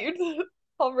twice by you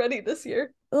already this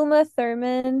year. Uma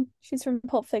Thurman, she's from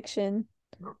Pulp Fiction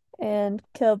and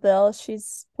Kill Bill.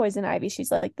 She's Poison Ivy.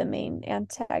 She's like the main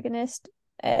antagonist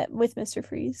with Mr.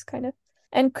 Freeze, kind of.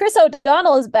 And Chris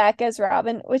O'Donnell is back as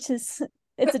Robin, which is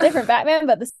it's a different Batman,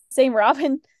 but the same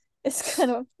Robin. It's kind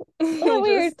of a little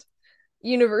weird.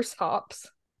 Universe hops.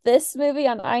 This movie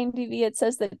on IMDb, it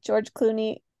says that George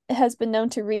Clooney has been known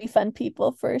to refund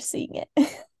people for seeing it.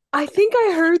 I think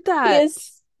I heard that. He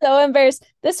is so embarrassed.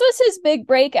 This was his big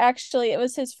break, actually. It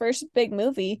was his first big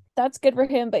movie. That's good for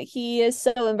him, but he is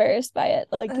so embarrassed by it.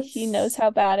 Like, he knows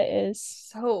how bad it is.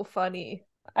 So funny.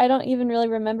 I don't even really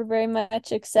remember very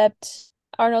much except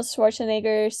Arnold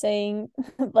Schwarzenegger saying,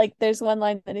 like, there's one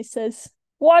line that he says,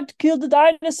 "What killed the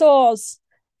dinosaurs?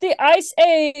 The Ice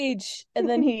Age!" And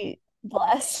then he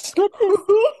blasts.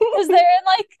 Because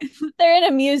they're in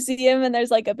a museum and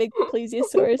there's like a big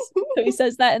plesiosaurus. So he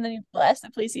says that and then he blasts the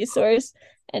plesiosaurus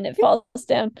and it falls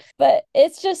down. But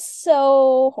it's just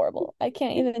so horrible. I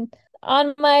can't even.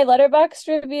 On my Letterboxd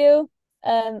review,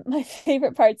 my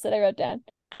favorite parts that I wrote down: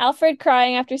 Alfred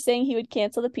crying after saying he would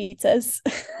cancel the pizzas.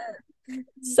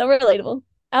 So relatable.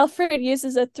 Alfred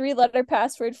uses a 3-letter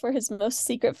password for his most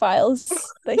secret files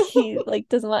that he like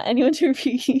doesn't want anyone to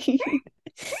read.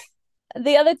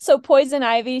 The other, so Poison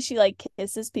Ivy, she like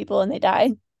kisses people and they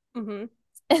die. Mm-hmm.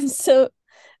 And so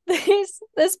there's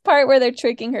this part where they're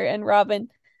tricking her and Robin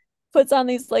puts on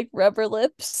these like rubber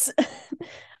lips,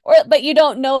 but you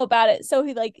don't know about it. So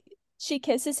she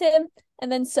kisses him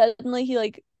and then suddenly he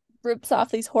like rips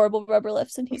off these horrible rubber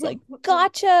lips and he's like,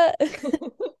 "Gotcha."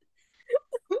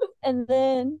 And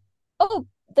then,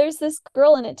 there's this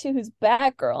girl in it too who's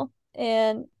Batgirl.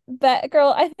 And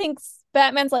Batgirl, I think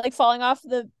Batman's like falling off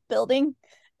the building,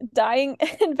 dying.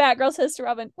 And Batgirl says to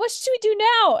Robin, "What should we do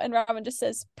now?" And Robin just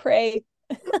says, "Pray."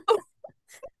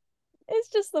 It's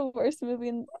just the worst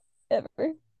movie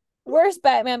ever. Worst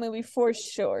Batman movie for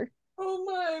sure. Oh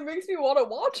my, it makes me want to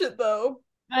watch it though.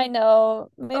 I know.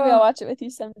 Maybe I'll watch it with you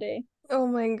someday. Oh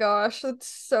my gosh, that's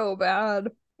so bad.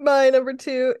 My number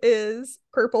two is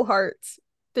Purple Hearts.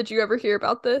 Did you ever hear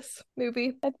about this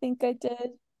movie? I think I did.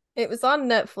 It was on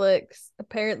Netflix.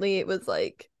 Apparently, it was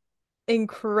like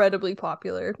incredibly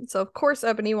popular. So, of course,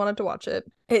 Ebony wanted to watch it.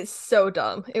 It's so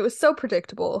dumb. It was so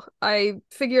predictable. I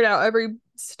figured out every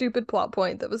stupid plot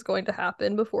point that was going to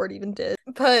happen before it even did.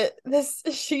 But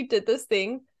she did this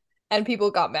thing, and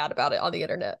people got mad about it on the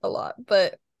internet a lot.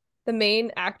 But the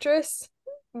main actress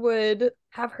would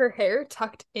have her hair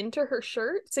tucked into her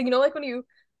shirt. So, like when you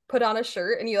put on a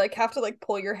shirt and you like have to like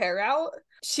pull your hair out.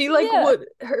 She like would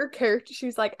her character,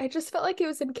 she's like, I just felt like it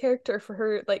was in character for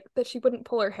her, like that she wouldn't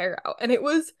pull her hair out. And it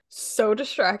was so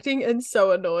distracting and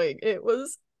so annoying. It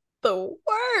was the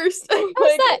worst. How's like,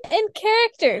 that in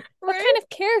character? What right? kind of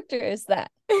character is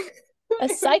that? A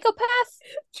psychopath?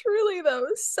 Truly, though,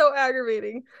 it's so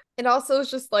aggravating. It also is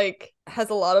just like has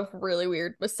a lot of really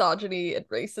weird misogyny and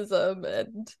racism,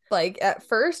 and like at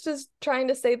first is trying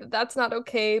to say that that's not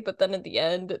okay, but then at the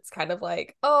end it's kind of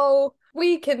like, oh,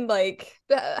 we can like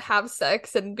have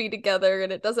sex and be together,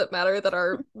 and it doesn't matter that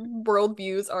our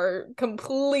worldviews are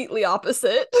completely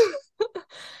opposite.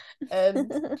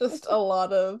 And just a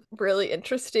lot of really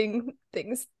interesting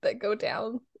things that go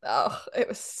down. Oh, it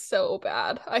was so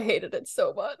bad. I hated it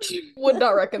so much. Would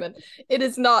not recommend. It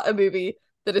is not a movie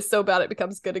that is so bad it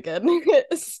becomes good again.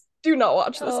 Do not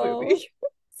watch this movie.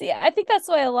 See, I think that's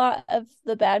why a lot of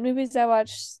the bad movies I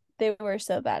watched, they were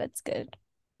so bad it's good.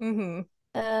 Mm-hmm.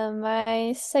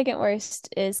 My second worst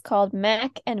is called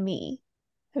Mac and Me.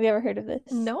 Have you ever heard of this?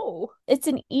 No. It's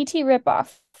an E.T.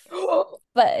 ripoff,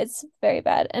 but it's very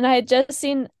bad. And I had just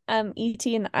seen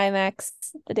E.T. in IMAX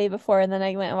the day before, and then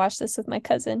I went and watched this with my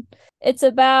cousin. It's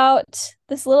about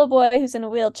this little boy who's in a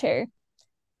wheelchair,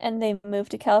 and they move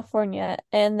to California,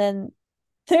 and then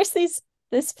there's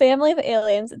this family of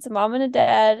aliens. It's a mom and a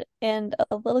dad and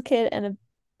a little kid and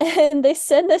they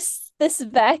send this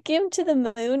vacuum to the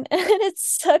moon, and it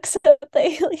sucks up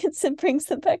the aliens and brings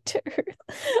them back to Earth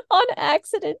on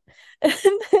accident.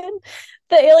 And then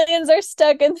the aliens are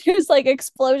stuck, and there's like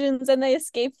explosions, and they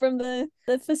escape from the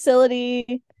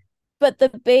facility. But the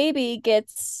baby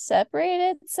gets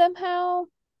separated somehow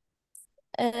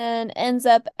and ends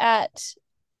up at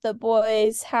the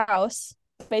boy's house.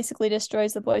 Basically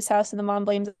destroys the boy's house, and the mom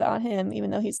blames it on him, even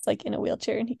though he's like in a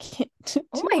wheelchair and he can't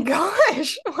Oh my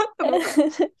gosh. What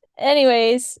the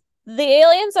Anyways, the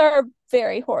aliens are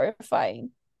very horrifying.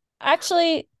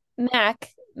 Actually,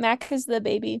 Mac is the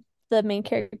baby, the main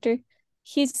character.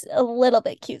 He's a little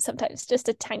bit cute sometimes, just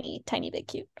a tiny bit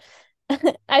cute.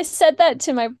 I said that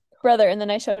to my brother, and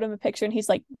then I showed him a picture, and he's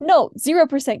like, no,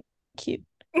 0% cute.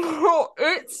 Oh,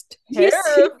 it's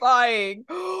terrifying.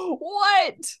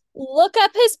 What? Look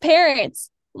up his parents.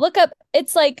 Look up,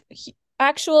 it's like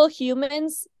actual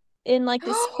humans in like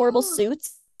these horrible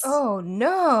suits. Oh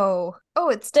no. Oh,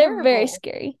 it's They're terrible. very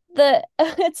scary.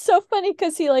 It's so funny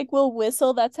because he like will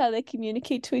whistle. That's how they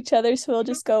communicate to each other. So he'll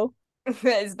just go.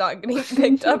 It's not getting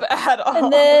picked up at all.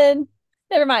 And then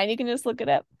never mind, you can just look it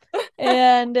up.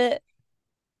 And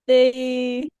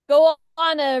they go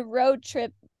on a road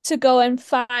trip to go and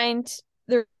find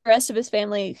the rest of his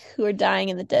family who are dying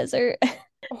in the desert.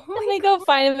 Oh and they go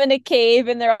find him in a cave,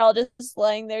 and they're all just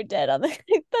laying there dead on the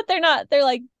but they're not. They're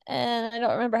like, and I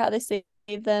don't remember how they saved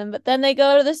them, but then they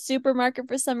go to the supermarket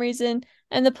for some reason,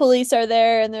 and the police are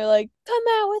there, and they're like, come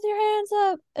out with your hands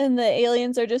up, and the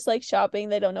aliens are just like shopping.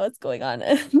 They don't know what's going on.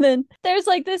 And then there's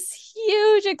like this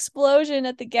huge explosion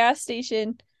at the gas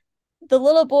station. The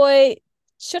little boy,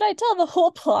 should I tell the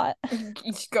whole plot?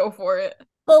 Go for it.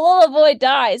 The little boy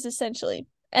dies essentially,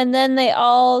 and then they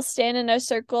all stand in a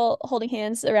circle holding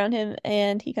hands around him,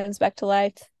 and he comes back to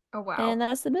life. Oh wow. And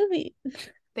that's the movie.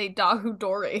 They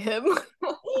Dahudore him.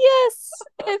 Yes,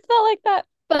 it felt like that.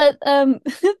 But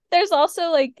there's also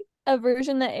like a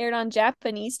version that aired on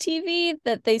Japanese TV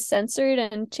that they censored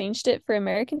and changed it for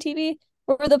American TV,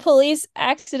 where the police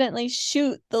accidentally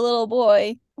shoot the little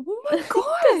boy. Oh my Because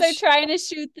gosh. they're trying to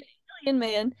shoot the alien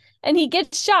man, and he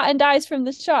gets shot and dies from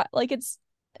the shot. Like it's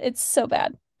so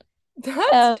bad.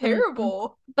 That's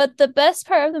terrible. But the best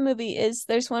part of the movie is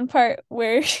there's one part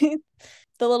where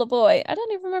the little boy, I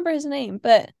don't even remember his name,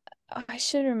 but I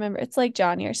should remember. It's like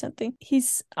Johnny or something.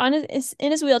 He's in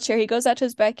his wheelchair. He goes out to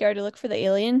his backyard to look for the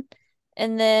alien,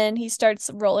 and then he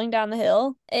starts rolling down the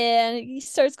hill, and he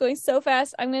starts going so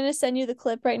fast. I'm going to send you the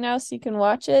clip right now so you can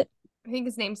watch it. I think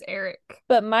his name's Eric.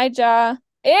 But my jaw,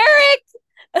 Eric.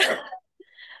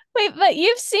 Wait, but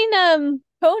you've seen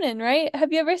Conan, right?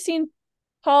 Have you ever seen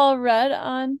Paul Rudd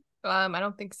on? I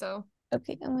don't think so.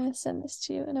 Okay, I'm gonna send this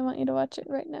to you and I want you to watch it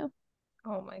right now.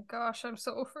 Oh my gosh, I'm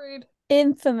so afraid.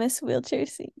 Infamous wheelchair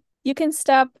scene. You can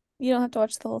stop. You don't have to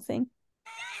watch the whole thing.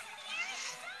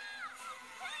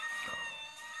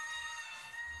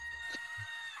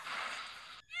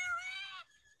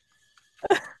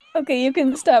 Okay, you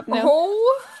can stop now.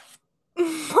 Oh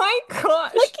my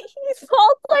gosh. Like he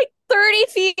falls like 30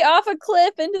 feet off a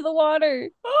cliff into the water.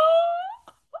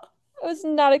 I was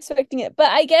not expecting it. But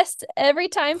I guess every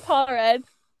time Paul Rudd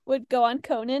would go on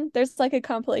Conan, there's like a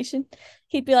compilation.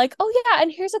 He'd be like, "Oh yeah,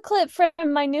 and here's a clip from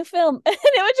my new film," and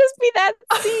it would just be that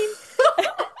scene.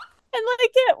 And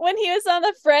like when he was on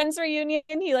the Friends reunion,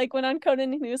 he like went on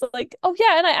Conan and he was like, "Oh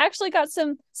yeah, and I actually got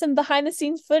some behind the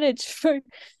scenes footage from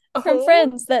Oh.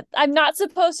 Friends that I'm not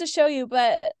supposed to show you,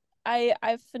 but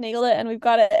I've finagled it and we've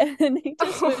got it." And he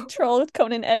just would troll with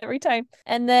Conan every time.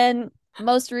 And then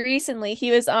most recently,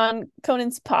 he was on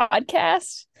Conan's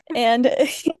podcast, and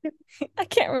I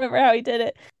can't remember how he did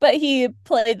it, but he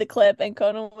played the clip, and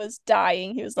Conan was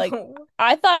dying. He was like,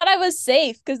 "I thought I was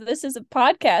safe because this is a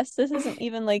podcast. This isn't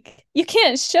even like you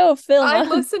can't show a film." I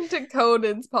listened to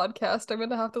Conan's podcast. I'm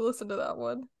gonna have to listen to that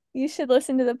one. You should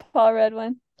listen to the Paul Rudd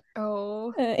one.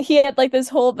 Oh, He had like this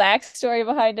whole backstory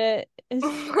behind it.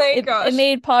 oh my gosh. It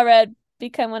made Paul Rudd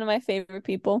become one of my favorite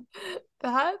people.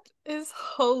 That is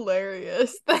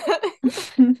hilarious.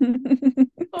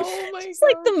 Oh my It's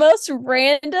like the most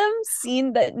random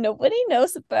scene that nobody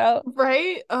knows about.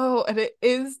 Right? Oh, and it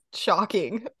is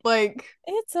shocking. Like,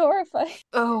 it's horrifying.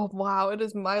 Oh wow, it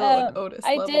is Milo and Otis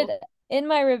I level. did in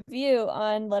my review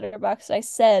on Letterboxd, I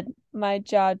said my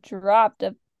jaw dropped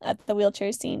at the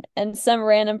wheelchair scene, and some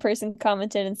random person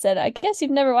commented and said, "I guess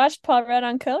you've never watched Paul Rudd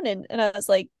on Conan," and I was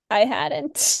like, I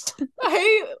hadn't.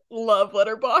 I love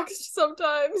Letterboxd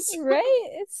sometimes. Right?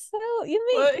 It's so you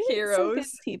meet, What you meet heroes. some good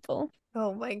people.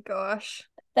 Oh my gosh.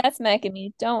 That's Mac and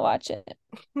Me. Don't watch it.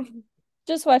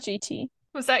 Just watch E.T.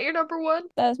 Was that your number one?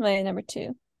 That was my number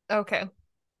 2. Okay.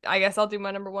 I guess I'll do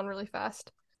my number 1 really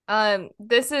fast.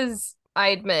 This is, I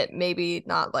admit, maybe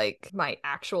not like my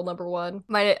actual number 1.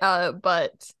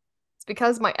 But it's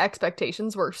because my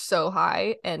expectations were so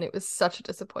high and it was such a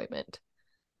disappointment.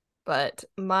 But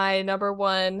my number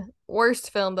 1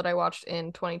 worst film that I watched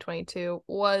in 2022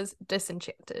 was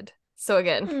Disenchanted. So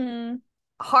again,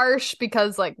 harsh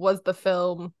because like, was the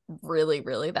film really,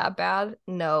 really that bad?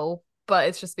 No, but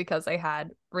it's just because I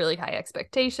had really high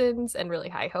expectations and really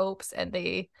high hopes, and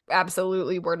they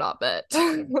absolutely were not met.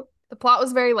 The plot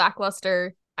was very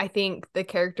lackluster. I think the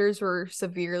characters were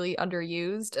severely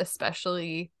underused,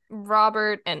 especially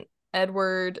Robert and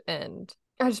Edward, and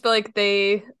I just feel like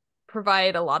they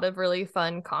provide a lot of really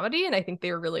fun comedy, and I think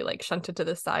they were really like shunted to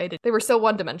the side. They were so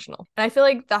one-dimensional, and I feel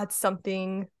like that's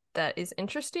something that is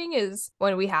interesting is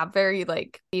when we have very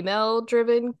like female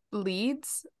driven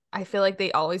leads. I feel like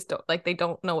they always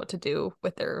don't know what to do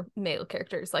with their male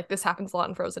characters. Like this happens a lot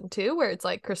in Frozen 2, where it's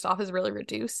like Kristoff is really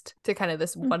reduced to kind of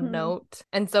this one note,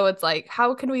 and so it's like,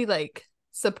 how can we like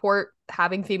support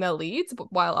having female leads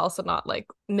while also not like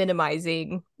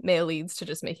minimizing male leads to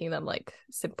just making them like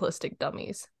simplistic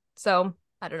dummies? So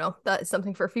I don't know. That is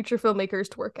something for future filmmakers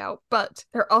to work out. But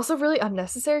they're also really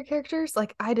unnecessary characters.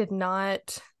 Like I did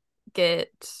not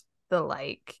get the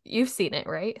like, you've seen it,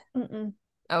 right? Mm-mm.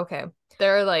 Okay.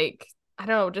 They're like, I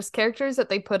don't know, just characters that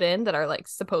they put in that are like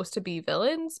supposed to be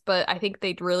villains, but I think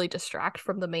they'd really distract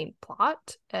from the main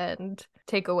plot and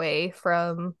take away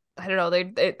from, I don't know,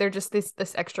 they're just this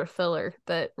extra filler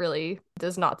that really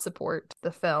does not support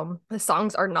the film. The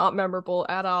songs are not memorable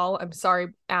at all. I'm sorry,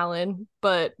 Alan,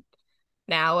 but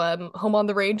now Home on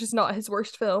the Range is not his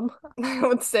worst film, I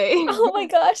would say. Oh my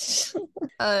gosh.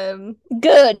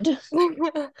 Good.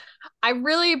 I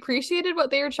really appreciated what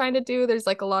they were trying to do. There's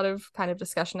like a lot of kind of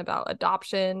discussion about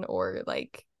adoption, or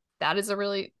like that is a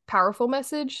really powerful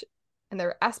message, and there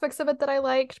are aspects of it that I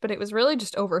liked, but it was really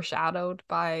just overshadowed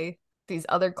by these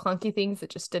other clunky things that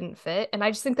just didn't fit. And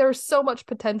I just think there was so much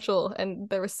potential, and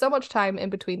there was so much time in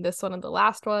between this one and the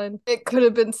last one. It could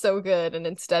have been so good, and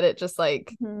instead it just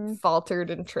like faltered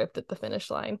and tripped at the finish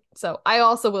line. So I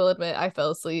also will admit I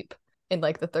fell asleep in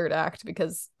like the third act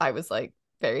because I was like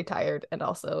very tired, and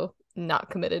also not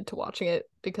committed to watching it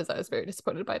because I was very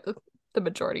disappointed by the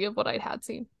majority of what I'd had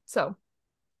seen. So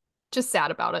just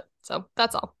sad about it. So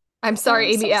that's all. I'm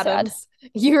sorry, Amy Adams.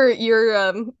 Sad.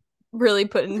 You're really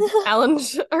putting Alan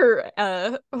or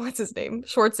what's his name?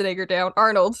 Schwarzenegger down.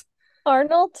 Arnold.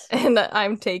 And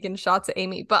I'm taking shots at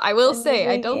Amy. But I will say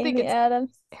I don't think it's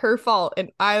Adams. her fault in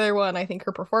either one. I think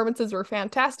her performances were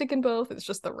fantastic in both. It's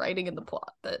just the writing and the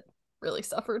plot that really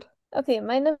suffered. Okay,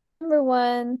 my number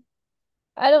 1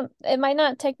 it might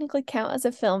not technically count as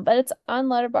a film, but it's on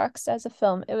Letterboxd as a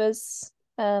film. It was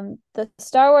the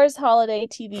Star Wars Holiday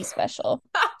TV special.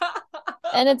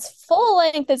 And it's full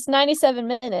length. It's 97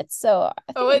 minutes, so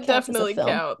I Oh, think it it counts as a definitely film.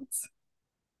 counts.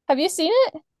 Have you seen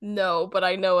it? No, but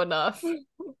I know enough.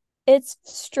 It's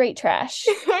straight trash.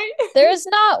 There's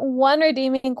not one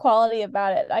redeeming quality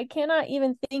about it. I cannot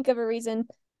even think of a reason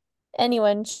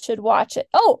anyone should watch it.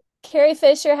 Oh, Carrie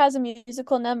Fisher has a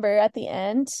musical number at the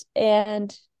end,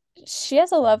 and she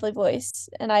has a lovely voice,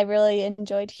 and I really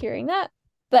enjoyed hearing that.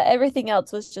 But everything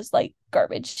else was just like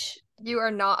garbage. You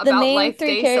are not The about main Life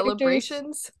three Day characters,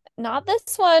 celebrations? not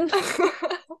this one.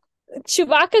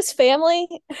 Chewbacca's family.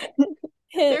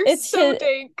 They're It's so his,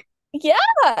 dank. yeah,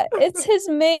 it's his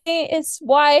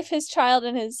wife, his child,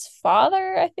 and his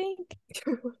father, I think.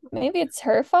 Maybe it's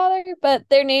her father, but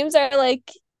their names are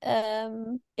like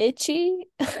Itchy.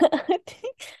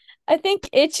 I think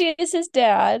Itchy is his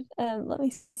dad. Let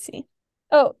me see.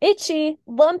 Oh, Itchy.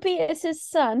 Lumpy is his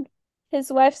son.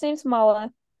 His wife's name's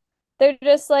Mala. They're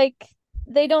just like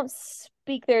they don't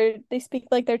speak they speak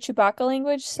like their Chewbacca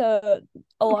language, so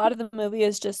a lot of the movie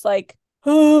is just like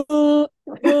and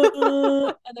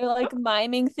they're like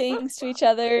miming things to each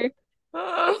other.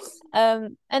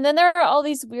 And then there are all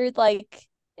these weird like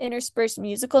interspersed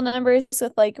musical numbers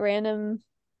with like random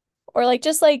or like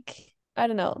just like I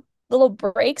don't know, little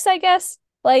breaks, I guess.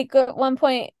 Like at one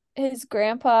point his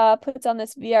grandpa puts on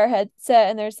this VR headset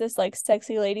and there's this like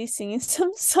sexy lady singing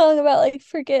some song about like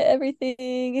forget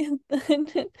everything and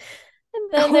then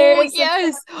Oh, there's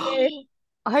yes. Have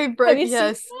you seen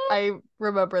Yes, I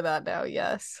remember that now.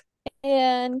 Yes.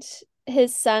 and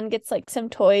his son gets like some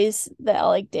toys that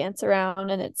like dance around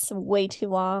and it's way too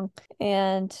long.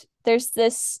 And there's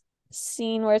this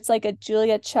scene where it's like a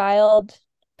Julia Child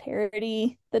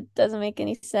parody that doesn't make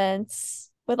any sense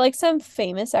with like some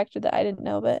famous actor that I didn't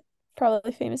know, but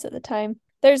probably famous at the time.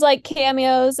 There's like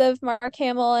cameos of Mark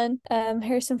Hamill and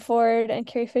Harrison Ford and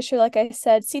Carrie Fisher, like I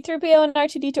said. C-3PO and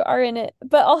R2-D2 are in it,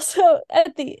 but also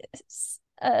at the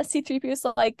C-3PO is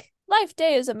like, Life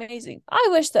Day is amazing. I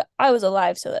wish that I was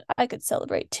alive so that I could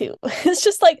celebrate too. It's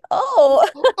just like, oh,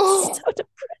 so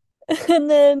depressed. And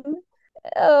then,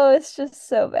 oh, it's just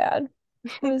so bad.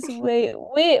 It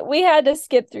was we had to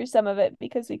skip through some of it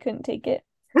because we couldn't take it.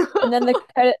 And then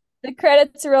the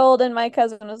credits rolled and my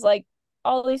cousin was like,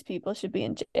 all these people should be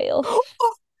in jail.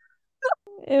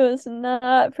 It was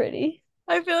not pretty.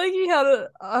 I feel like he had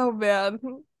oh man.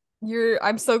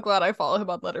 I'm so glad I follow him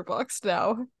on Letterboxd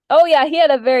now. Oh yeah, he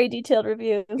had a very detailed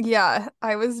review. Yeah,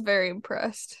 I was very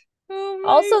impressed. Oh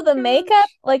Also, the my makeup, gosh.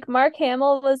 like Mark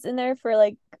Hamill was in there for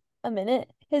like a minute.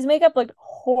 His makeup looked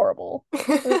horrible.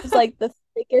 It was like the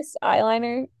thickest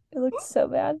eyeliner. It looked so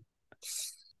bad.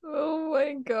 Oh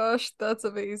my gosh, that's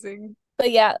amazing.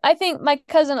 But yeah, I think my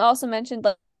cousin also mentioned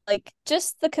like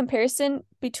just the comparison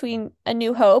between A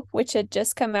New Hope, which had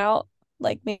just come out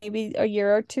like maybe a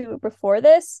year or two before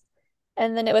this,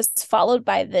 and then it was followed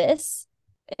by this,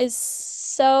 is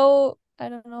so I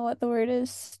don't know what the word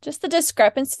is. Just the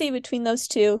discrepancy between those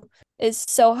two is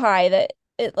so high that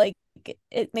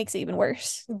it makes it even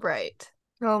worse. Right.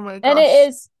 Oh my And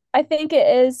gosh. I think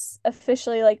it is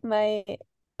officially like my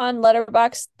on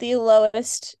Letterboxd the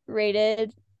lowest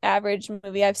rated average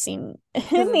movie I've seen in 'Cause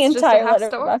the it's just entire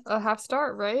Letterboxd. a half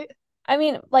star, right? I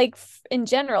mean, like in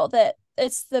general, that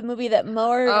it's the movie that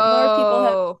more people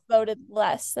have Oh, voted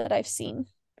less that I've seen.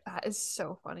 that is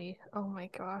so funny. Oh my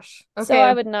gosh. So I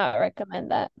Okay, would not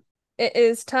recommend that. it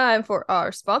is time for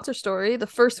our sponsor story, the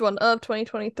first one of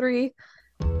 2023.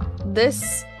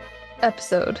 This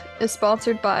episode is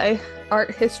sponsored by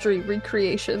Art History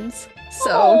Recreations.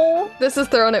 So, Oh, this is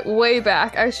throwing it way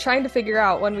back. I was trying to figure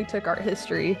out when we took art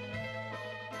history,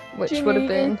 which would have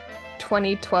been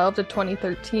 2012 to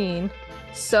 2013.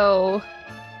 So,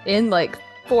 in like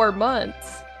 4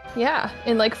 months. Yeah,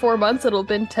 in like 4 months, it'll have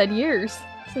been 10 years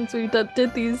since we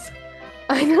did these.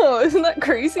 I know, isn't that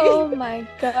crazy? oh my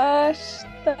gosh,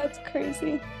 that's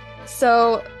crazy.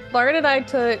 So, Lauren and I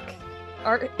took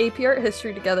AP Art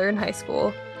History together in high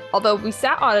school. Although we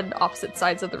sat on opposite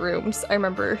sides of the rooms, I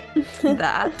remember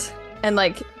that. And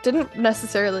like didn't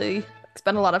necessarily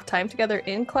spend a lot of time together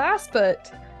in class,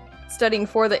 but studying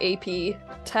for the AP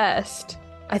test,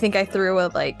 I think I threw a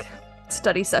like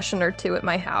study session or two at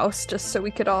my house just so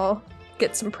we could all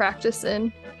get some practice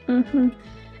in. Mm-hmm.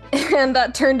 And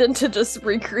that turned into just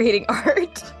recreating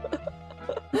art.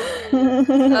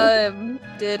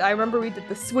 I remember we did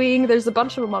the swing. There's a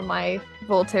bunch of them on my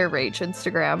Voltaire Rage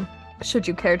Instagram. Should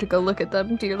you care to go look at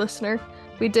them, dear listener.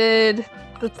 We did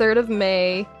the 3rd of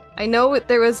May. I know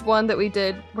there was one that we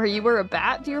did where you were a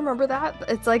bat. Do you remember that?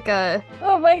 It's like a...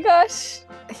 Oh my gosh.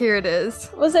 Here it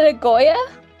is. Was it a Goya?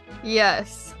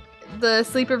 Yes. The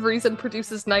sleep of reason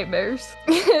produces nightmares.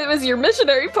 It was your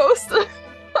missionary post.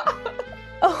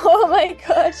 Oh my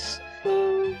gosh.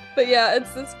 But yeah,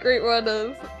 it's this great one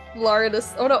of Lauren.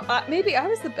 Oh no, maybe I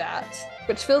was the bat,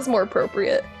 which feels more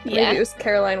appropriate. Yeah. Maybe it was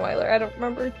Caroline Weiler. I don't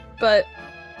remember. But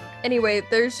anyway,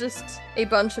 there's just a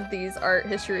bunch of these art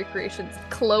history recreations.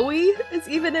 Chloe is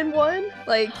even in one.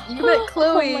 Like, you met Oh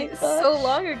Chloe my so gosh.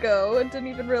 long ago and didn't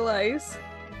even realize.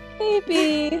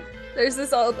 Maybe. There's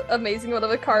this all amazing one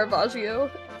of a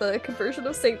Caravaggio, the conversion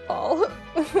of St. Paul,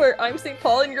 where I'm St.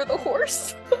 Paul and you're the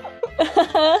horse.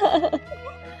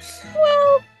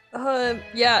 Well,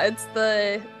 Yeah, it's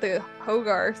the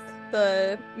Hogarth,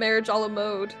 the marriage a la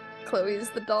mode. Chloe's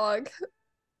the dog.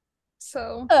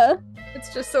 So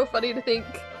it's just so funny to think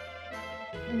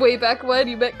way back when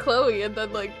you met Chloe and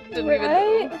then like didn't even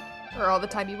know. right? Or all the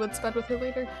time you would spend with her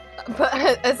later. But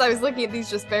as I was looking at these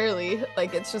just barely,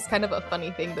 like it's just kind of a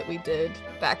funny thing that we did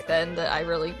back then that I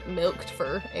really milked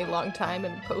for a long time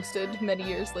and posted many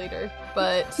years later.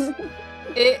 But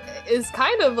it is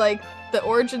kind of like the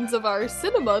origins of our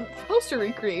Cinemonth poster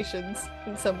recreations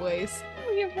in some ways.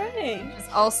 Oh, you're right. It's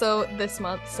also this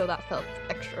month, so that felt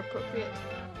extra appropriate.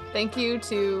 Thank you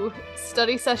to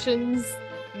study sessions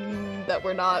that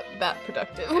were not that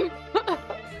productive.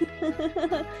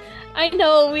 I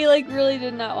know, we like really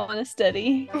did not want to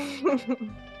study.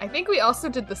 I think we also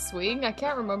did the swing. I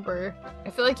can't remember. I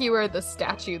feel like you were the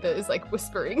statue that is like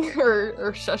whispering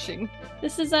or shushing.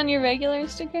 This is on your regular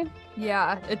Instagram?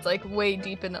 Yeah, it's like way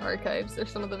deep in the archives. They're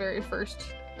some of the very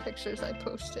first pictures I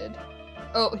posted.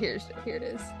 Oh, here it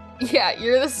is. Yeah,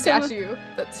 you're the statue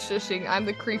that's shushing. I'm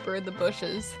the creeper in the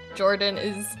bushes. Jordan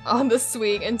is on the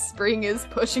swing and Spring is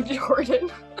pushing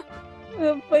Jordan.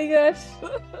 Oh my gosh.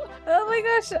 Oh my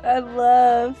gosh. I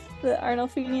love the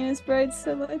Arnolfini and his bride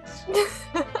so much.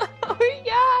 Oh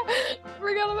yeah!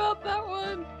 Forgot about that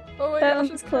one. Oh my That gosh,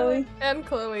 one's it's Chloe. And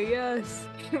Chloe, yes.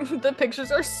 The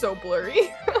pictures are so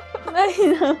blurry. I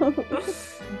know.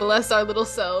 Bless our little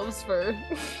selves for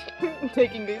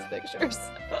taking these pictures.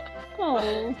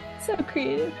 Oh, so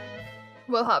creative.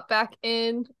 We'll hop back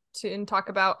in and talk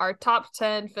about our top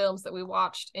 10 films that we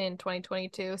watched in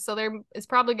 2022. So there is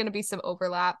probably going to be some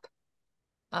overlap.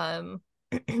 I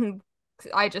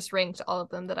just ranked all of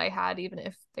them that I had, even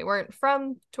if they weren't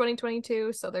from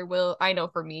 2022. So there will, I know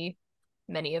for me,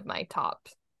 many of my top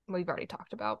we've already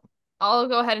talked about. I'll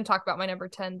go ahead and talk about my number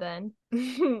 10 then.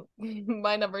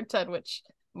 My number 10, which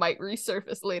might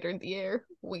resurface later in the year,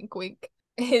 wink wink,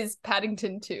 is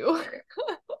Paddington 2.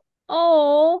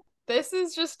 Oh, This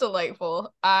is just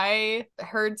delightful. I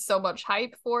heard so much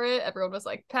hype for it. Everyone was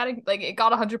like, Paddington, like it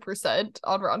got 100%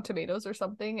 on Rotten Tomatoes or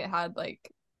something. It had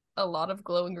like a lot of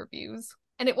glowing reviews.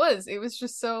 And it was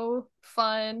just so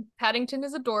fun. Paddington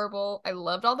is adorable. I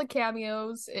loved all the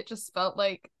cameos. It just felt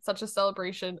like such a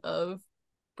celebration of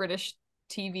British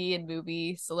TV and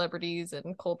movie celebrities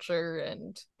and culture.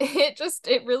 And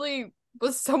it really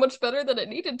was so much better than it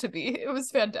needed to be. It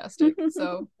was fantastic.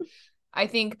 So I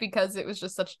think because it was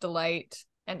just such a delight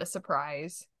and a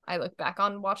surprise, I look back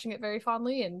on watching it very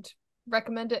fondly and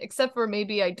recommend it, except for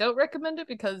maybe I don't recommend it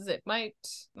because it might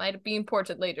be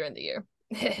important later in the year.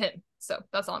 So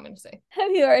that's all I'm going to say.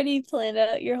 have you already planned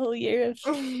out your whole year of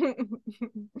your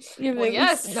Well, movies?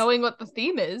 yes, knowing what the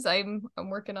theme is, I'm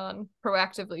working on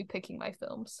proactively picking my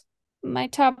films. My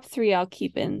top 3 I'll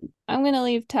keep in. I'm gonna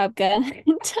leave Top Gun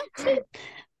in top 10,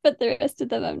 but the rest of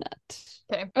them I'm not.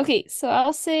 Okay. So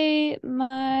I'll say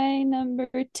my number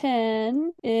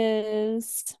 10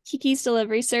 is Kiki's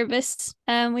Delivery Service.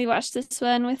 We watched this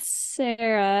one with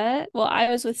Sarah. Well, I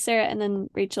was with Sarah and then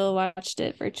Rachel watched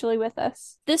it virtually with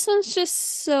us. This one's just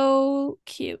so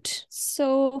cute,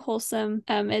 so wholesome.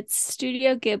 It's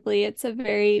Studio Ghibli. It's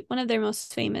one of their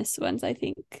most famous ones, I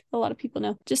think a lot of people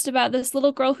know. Just about this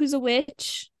little girl who's a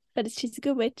witch, but she's a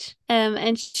good witch.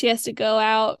 And she has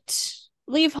to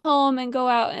leave home and go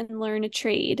out and learn a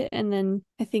trade, and then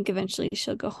I think eventually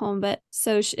she'll go home. But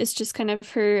so it's just kind of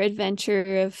her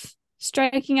adventure of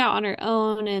striking out on her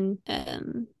own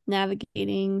and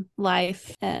navigating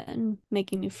life and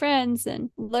making new friends and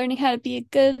learning how to be a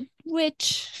good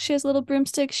witch. She has a little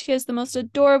broomstick. She has the most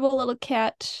adorable little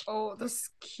cat. Oh, the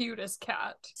cutest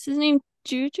cat. Is his name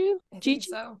Juju? I think Gigi?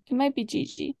 so. It might be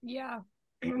Gigi. Yeah.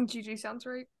 Gigi sounds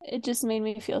right. It just made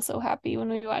me feel so happy when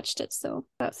we watched it, so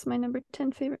that's my number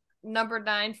 10 favorite. Number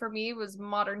 9 for me was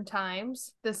Modern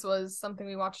Times. This was something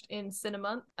we watched in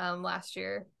Cinemonth last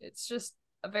year. It's just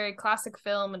a very classic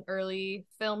film, an early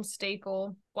film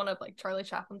staple, one of like Charlie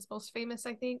Chaplin's most famous,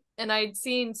 I think. And I'd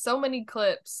seen so many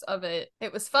clips of it.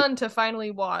 It was fun to finally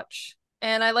watch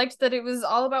And I liked that it was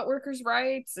all about workers'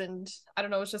 rights, and I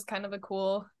don't know, it's just kind of a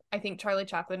cool. I think Charlie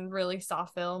Chaplin really saw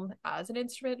film as an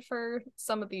instrument for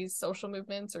some of these social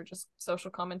movements or just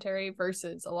social commentary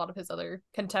versus a lot of his other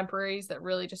contemporaries that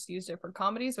really just used it for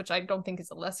comedies, which I don't think is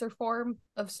a lesser form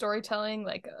of storytelling.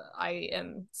 Like, I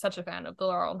am such a fan of the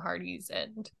Laurel and Hardys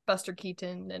and Buster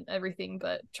Keaton and everything,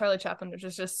 but Charlie Chaplin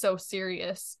was just so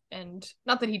serious. And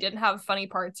not that he didn't have funny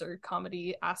parts or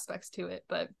comedy aspects to it,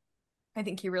 but I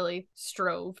think he really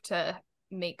strove to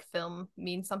make film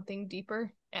mean something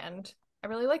deeper, and I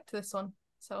really liked this one.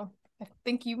 So I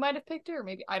think you might have picked it, or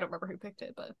maybe I don't remember who picked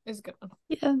it, but it's a good one.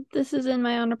 Yeah, this is in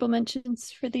my honorable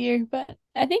mentions for the year, but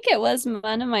I think it was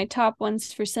one of my top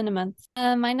ones for cinema.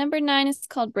 My number 9 is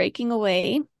called Breaking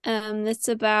Away. It's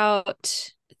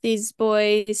about these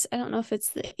boys. I don't know if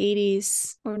it's the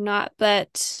 80s or not,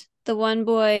 but the one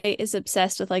boy is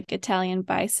obsessed with like Italian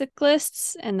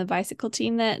bicyclists and the bicycle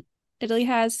team that Italy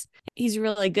has. He's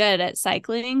really good at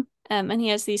cycling. And he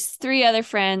has these 3 other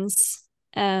friends.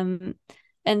 And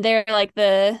they're like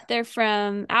they're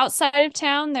from outside of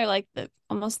town. They're like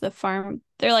almost the farm.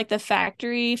 They're like the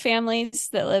factory families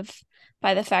that live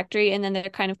by the factory, and then they're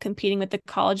kind of competing with the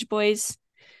college boys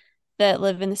that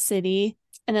live in the city.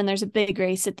 And then there's a big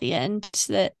race at the end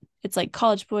that it's like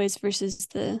college boys versus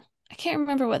I can't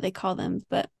remember what they call them,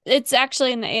 but it's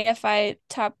actually in the AFI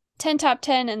top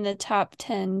 10 and the top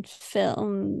 10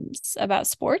 films about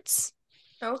sports.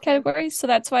 Okay. Category, so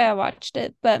that's why I watched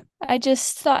it. But I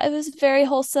just thought it was very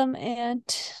wholesome, and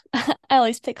I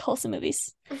always pick wholesome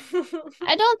movies.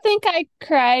 I don't think I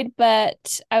cried,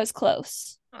 but I was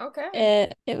close.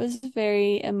 Okay. It was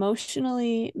very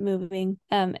emotionally moving.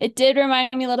 It did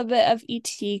remind me a little bit of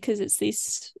E.T. because it's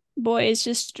these boys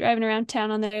just driving around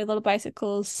town on their little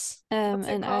bicycles. What's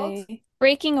it and called?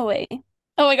 Breaking Away.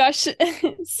 Oh my gosh.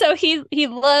 So he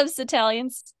loves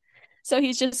Italians. So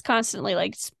he's just constantly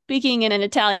like speaking in an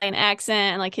Italian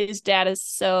accent, and like his dad is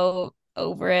so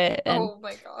over it. And, oh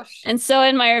my gosh. And so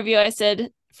in my review, I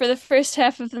said, for the first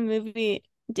half of the movie,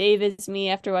 Dave is me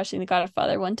after watching The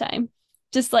Godfather one time.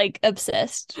 Just like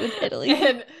obsessed with Italy.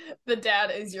 And the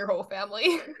dad is your whole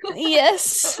family.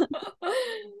 Yes.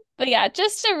 But yeah,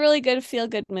 just a really good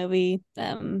feel-good movie.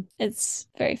 It's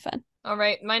very fun. All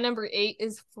right, my number 8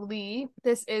 is Flea.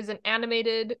 This is an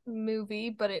animated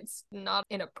movie, but it's not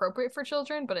inappropriate for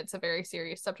children, but it's a very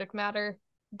serious subject matter.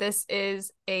 This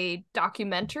is a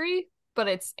documentary, but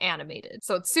it's animated.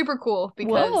 So it's super cool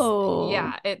because,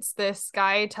 yeah, it's this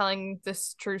guy telling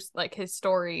this true, like his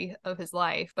story of his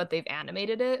life, but they've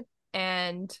animated it.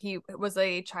 And he was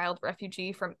a child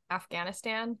refugee from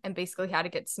Afghanistan and basically had to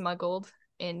get smuggled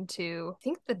into, I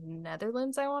think, the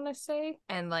Netherlands, I want to say.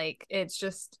 And like, it's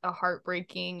just a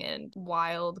heartbreaking and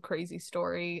wild, crazy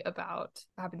story about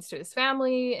what happens to his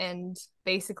family. And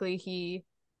basically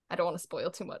I don't want to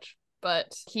spoil too much,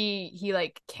 but he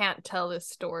like can't tell this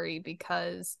story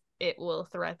because it will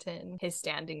threaten his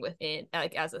standing within,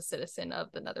 like, as a citizen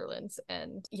of the Netherlands.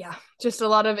 And yeah, just a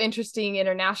lot of interesting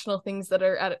international things that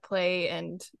are at play.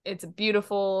 And it's a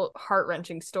beautiful,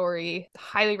 heart-wrenching story.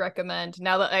 Highly recommend.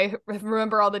 Now that I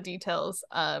remember all the details,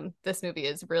 this movie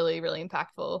is really, really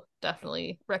impactful.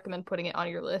 Definitely recommend putting it on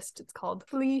your list. It's called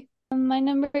Flea. My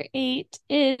number 8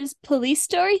 is Police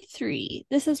Story 3.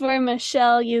 This is where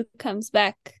Michelle Yeoh comes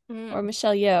back, or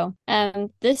Michelle Yeoh.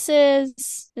 This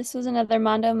was another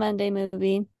Mondo Monday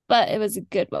movie, but it was a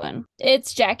good one.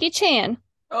 It's Jackie Chan.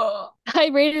 Oh, I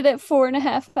rated it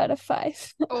 4.5 out of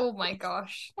 5. Oh my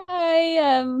gosh.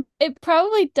 It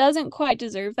probably doesn't quite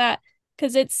deserve that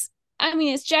because it's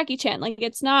Jackie Chan. Like,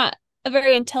 it's not a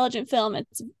very intelligent film.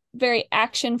 It's very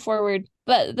action forward,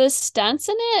 but the stunts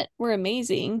in it were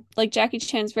amazing. Like, Jackie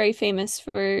Chan's very famous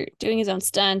for doing his own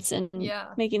stunts and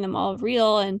making them all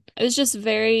real, and it was just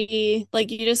very, like,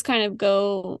 you just kind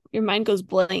of your mind goes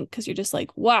blank because you're just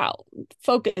like, wow,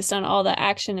 focused on all the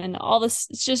action and all this.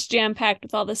 It's just jam-packed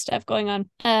with all this stuff going on.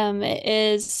 It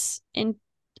is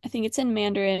I think it's in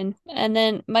Mandarin. And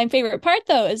then my favorite part,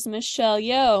 though, is Michelle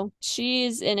Yeoh.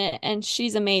 She's in it, and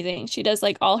she's amazing. She does,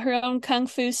 like, all her own kung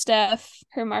fu stuff,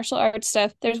 her martial arts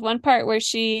stuff. There's one part where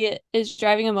she is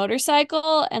driving a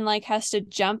motorcycle and, like, has to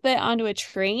jump it onto a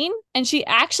train. And she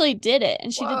actually did it.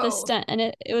 And she did the stunt. And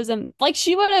it was, like,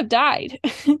 she would have died.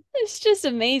 It's just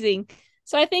amazing.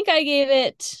 So I think I gave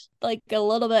it like a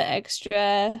little bit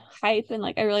extra hype, and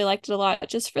like I really liked it a lot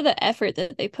just for the effort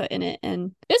that they put in it.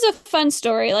 And it was a fun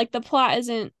story. Like the plot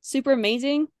isn't super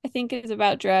amazing. I think it's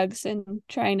about drugs and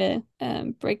trying to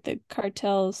break the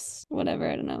cartels, whatever.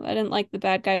 I don't know. I didn't like the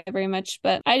bad guy very much,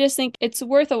 but I just think it's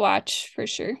worth a watch for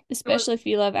sure, especially if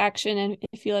you love action and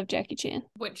if you love Jackie Chan.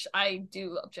 Which I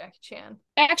do love Jackie Chan.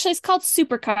 Actually, it's called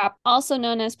Super Cop, also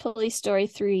known as Police Story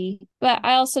 3. But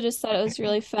I also just thought it was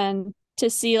really fun to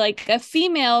see like a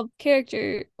female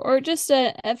character or just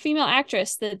a female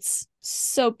actress that's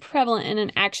so prevalent in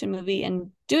an action movie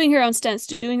and doing her own stunts,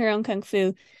 doing her own kung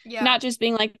fu, not just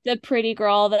being like the pretty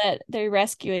girl that they're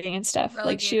rescuing and stuff. Relegated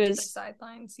like she was to the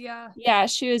sidelines. Yeah,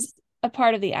 she was a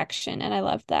part of the action, and I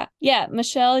loved that. Yeah,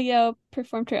 Michelle Yeoh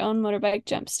performed her own motorbike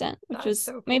jump stunt, which was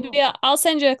so cool. Maybe I'll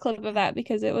send you a clip of that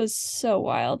because it was so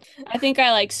wild. I think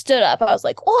I like stood up. I was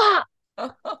like, "Wow!"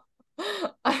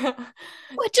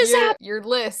 What just happened? Your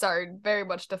lists are very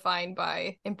much defined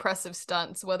by impressive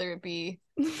stunts, whether it be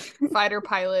fighter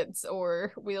pilots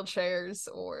or wheelchairs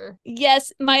or...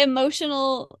 Yes, my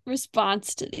emotional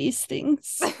response to these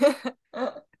things.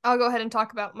 I'll go ahead and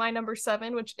talk about my number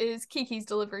 7, which is Kiki's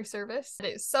Delivery Service. It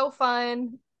is so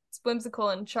fun. It's whimsical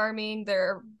and charming.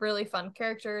 They're really fun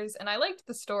characters, and I liked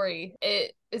the story.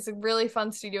 It is a really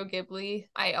fun Studio Ghibli.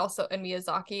 And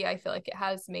Miyazaki, I feel like it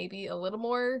has maybe a little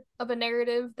more of a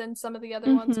narrative than some of the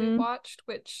other ones we've watched,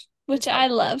 which I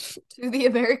love. To the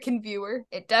American viewer.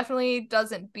 It definitely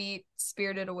doesn't beat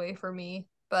Spirited Away for me,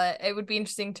 but it would be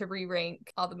interesting to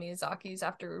re-rank all the Miyazakis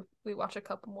after we watch a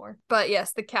couple more. But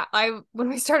yes, the cat, when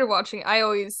we started watching,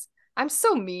 I'm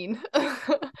so mean.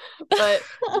 But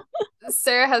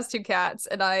Sarah has 2 cats,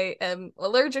 and I am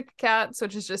allergic to cats,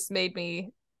 which has just made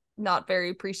me not very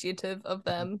appreciative of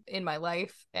them in my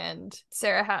life. And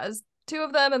Sarah has 2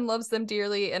 of them and loves them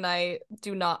dearly, and I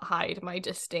do not hide my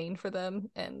disdain for them,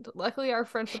 and luckily our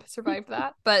friendship survived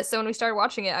that. But so when we started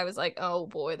watching it, I was like, oh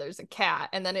boy, there's a cat,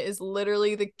 and then it is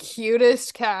literally the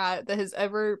cutest cat that has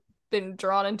ever been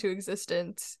drawn into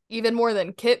existence, even more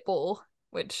than Kitbull,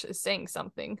 which is saying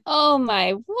something. Oh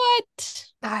my, what?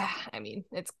 I mean,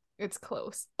 it's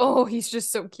close. Oh, he's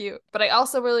just so cute. But I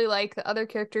also really like the other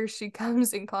characters she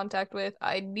comes in contact with.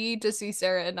 I need to see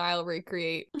Sarah and Niall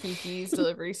recreate Kiki's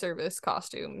Delivery Service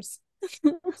costumes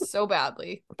so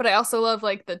badly. But I also love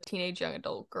like the teenage young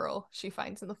adult girl she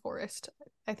finds in the forest.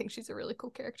 I think she's a really cool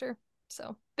character.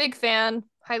 So big fan,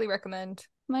 highly recommend.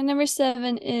 My number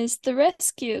 7 is The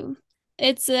Rescue.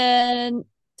 It's a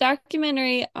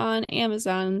documentary on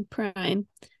Amazon Prime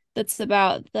that's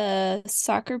about the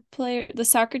soccer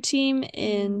team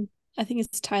in, I think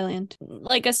it's Thailand.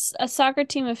 Like a soccer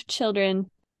team of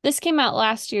children. This came out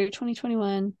last year,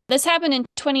 2021. This happened in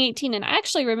 2018, and I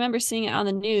actually remember seeing it on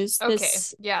the news. Okay,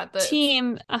 this yeah.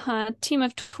 team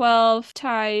of 12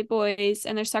 Thai boys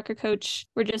and their soccer coach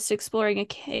were just exploring a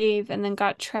cave and then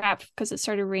got trapped because it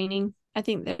started raining. I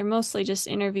think they're mostly just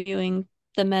interviewing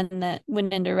the men that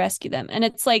went in to rescue them. And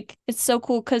it's so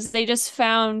cool because they just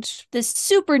found this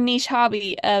super niche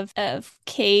hobby of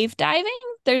cave diving.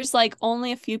 There's like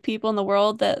only a few people in the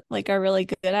world that like are really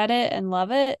good at it and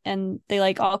love it, and they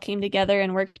like all came together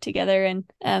and worked together.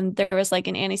 And there was like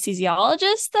an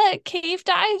anesthesiologist that cave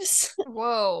dives.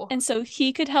 Whoa. And so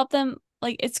he could help them.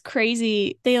 Like, it's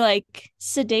crazy. They like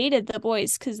sedated the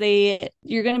boys because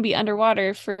you're going to be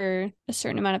underwater for a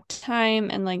certain amount of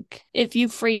time. And like, if you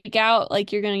freak out,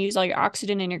 like you're going to use all your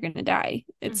oxygen and you're going to die.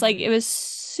 It's like, it was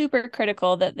super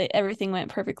critical that everything went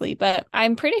perfectly. But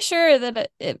I'm pretty sure that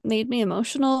it made me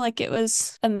emotional. Like, it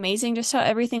was amazing just how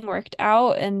everything worked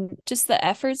out and just the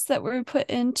efforts that were put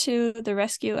into the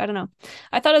rescue. I don't know.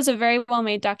 I thought it was a very well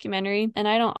made documentary. And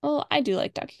I do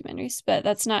like documentaries, but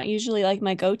that's not usually like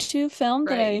my go-to film.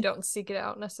 Right, you don't seek it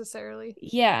out necessarily.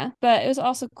 Yeah, but it was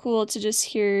also cool to just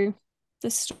hear the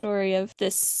story of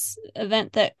this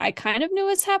event that I kind of knew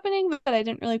was happening, but I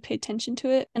didn't really pay attention to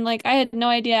it. And like, I had no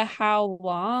idea how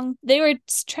long. They were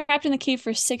trapped in the cave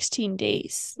for 16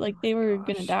 days. Like, they were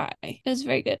gonna die. It was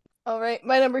very good. All right,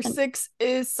 my number 6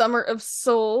 is Summer of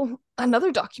Soul,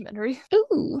 another documentary.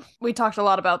 Ooh. We talked a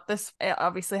lot about this. It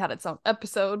obviously had its own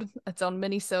episode, its own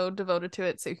mini-sode devoted to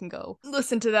it, so you can go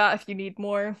listen to that if you need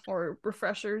more or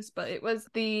refreshers. But it was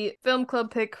the film club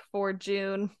pick for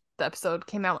June. The episode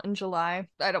came out in July.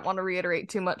 I don't want to reiterate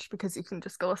too much because you can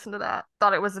just go listen to that.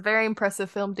 Thought it was a very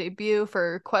impressive film debut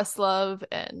for Questlove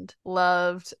and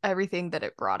loved everything that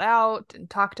it brought out and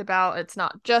talked about. It's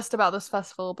not just about this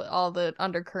festival, but all the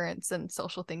undercurrents and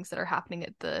social things that are happening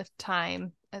at the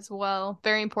time as well.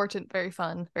 Very important, very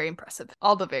fun, very impressive.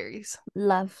 All the berries.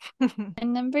 Love.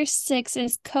 And number 6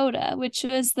 is Coda, which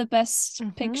was the best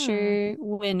picture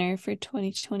winner for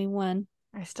 2021.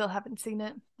 I still haven't seen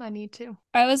it. I need to.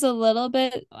 I was a little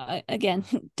bit, again,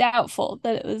 doubtful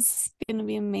that it was going to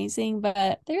be amazing,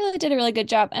 but they really did a really good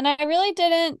job. And I really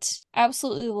didn't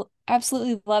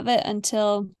absolutely love it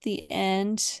until the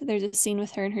end. There's a scene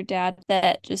with her and her dad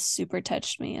that just super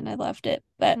touched me, and I loved it.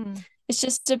 But it's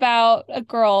just about a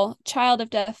girl, child of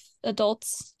deaf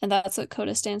adults, and that's what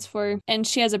CODA stands for. And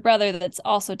she has a brother that's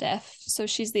also deaf. So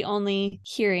she's the only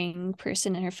hearing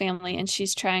person in her family, and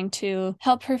she's trying to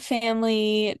help her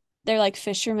family. They're like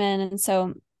fishermen, and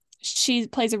so she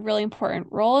plays a really important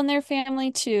role in their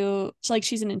family to like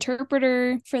she's an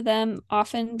interpreter for them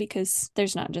often because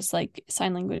there's not just like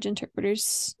sign language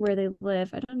interpreters where they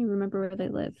live. I don't even remember where they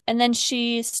live. And then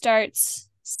she starts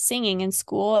singing in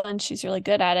school and she's really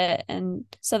good at it, and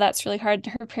so that's really hard.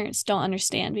 Her parents don't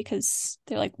understand because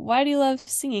they're like, why do you love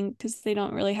singing? Because they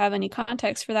don't really have any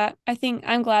context for that. I think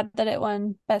I'm glad that it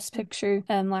won Best Picture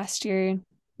last year.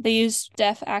 They used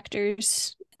deaf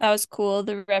actors. That was cool,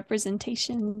 the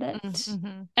representation that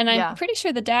and I'm pretty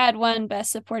sure the dad won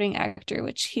Best Supporting Actor,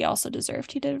 which he also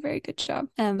deserved. He did a very good job.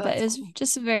 But it was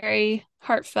just very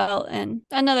heartfelt and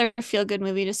another feel-good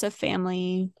movie, just a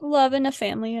family love in a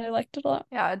family. I liked it a lot.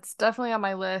 Yeah, it's definitely on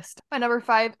my list. My number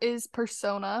 5 is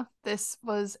Persona. This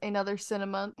was another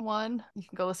cinema one. You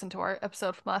can go listen to our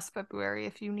episode from last February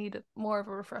if you need more of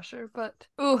a refresher. But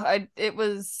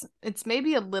it's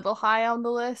maybe a little high on the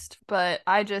list, but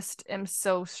I just am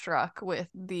so struck with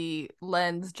the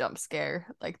lens jump scare.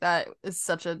 Like that is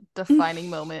such a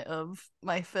defining moment of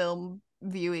my film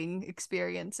viewing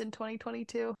experience in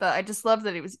 2022. But I just love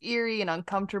that it was eerie and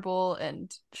uncomfortable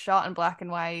and shot in black and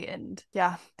white, and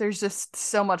yeah, there's just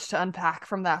so much to unpack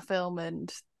from that film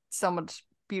and so much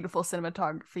beautiful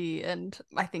cinematography, and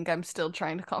I think I'm still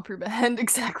trying to comprehend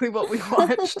exactly what we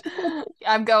watched.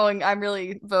 I'm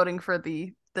really voting for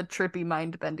the trippy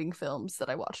mind-bending films that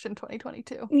I watched in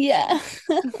 2022. Yeah.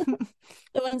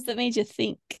 The ones that made you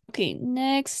think. Okay,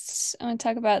 next I want to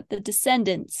talk about The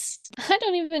Descendants. I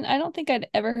don't think I'd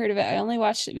ever heard of it. I only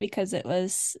watched it because it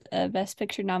was a Best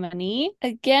Picture nominee.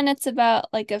 Again, it's about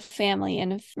like a family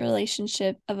and a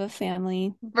relationship of a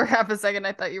family. For half a second,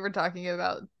 I thought you were talking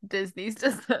about Disney's.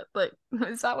 Like,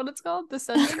 is that what it's called?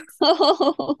 Descendants?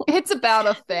 Oh. It's about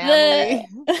a family.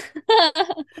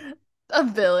 A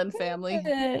villain family.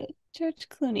 George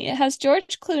Clooney. It has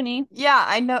George Clooney. Yeah,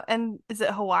 I know. And is it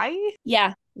Hawaii?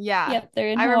 Yeah. Yeah. Yep, they're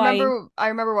in Hawaii. I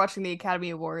remember watching the Academy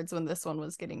Awards when this one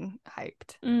was getting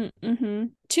hyped.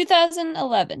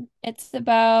 2011. It's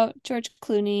about George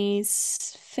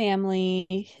Clooney's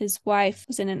family. His wife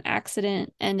was in an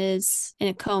accident and is in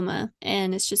a coma.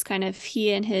 And it's just kind of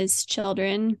he and his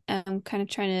children kind of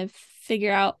trying to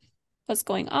figure out what's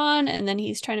going on. And then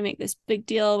he's trying to make this big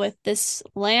deal with this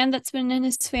land that's been in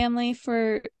his family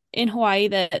in Hawaii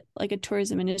that like a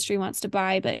tourism industry wants to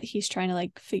buy, but he's trying to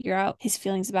like figure out his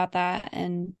feelings about that.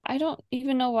 And I don't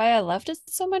even know why I loved it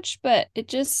so much, but it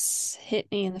just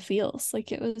hit me in the feels.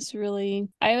 Like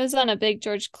I was on a big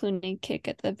George Clooney kick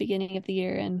at the beginning of the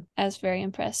year, and I was very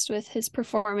impressed with his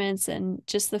performance and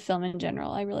just the film in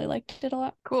general. I really liked it a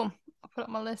lot. Cool. I'll put it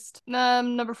on my list.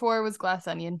 Number 4 was Glass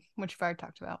Onion, which we've already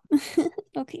talked about.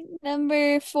 Okay,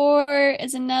 number 4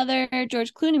 is another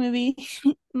George Clooney movie.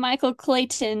 Michael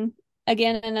Clayton,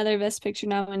 again another Best Picture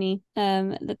nominee.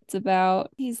 That's about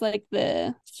he's like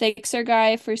the fixer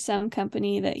guy for some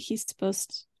company that he's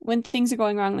supposed when things are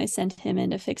going wrong, they send him in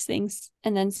to fix things,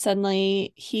 and then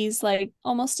suddenly he's like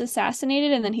almost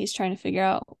assassinated, and then he's trying to figure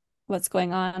out what's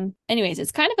going on. Anyways,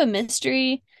 it's kind of a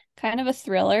mystery, kind of a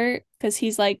thriller, because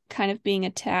he's like kind of being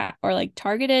attacked or like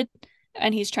targeted,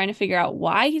 and he's trying to figure out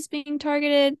why he's being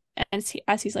targeted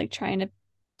as he's like trying to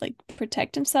like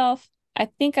protect himself. I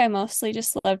think I mostly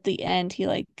just loved the end.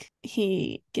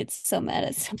 He gets so mad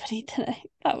at somebody that I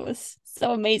thought was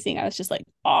so amazing. I was just like,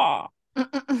 oh,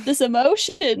 this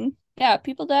emotion. Yeah,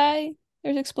 people die.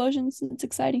 There's explosions. It's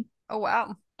exciting. Oh,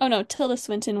 wow. Oh, no. Tilda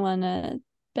Swinton won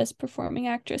Best Performing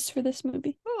Actress for this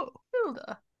movie. Oh,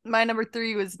 Tilda. My number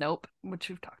 3 was Nope, which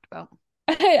we've talked about.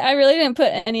 I really didn't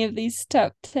put any of these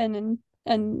top 10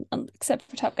 and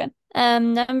except for Top Gun.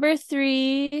 Number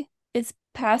 3 is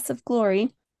Paths of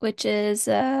Glory, which is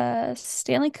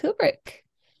Stanley Kubrick.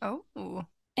 Oh.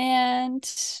 And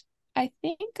I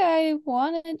think I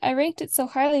ranked it so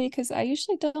highly because I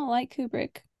usually don't like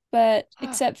Kubrick, but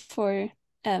except for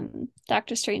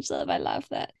Doctor Strangelove, I love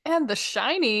that. And The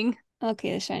Shining.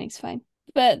 Okay, The Shining's fine.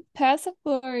 But Paths of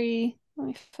Glory, let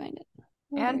me find it.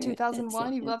 And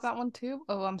 2001, you love that one too?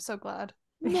 Oh, I'm so glad.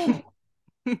 No.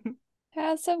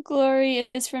 Paths of Glory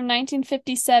is from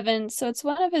 1957, so it's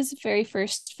one of his very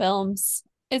first films.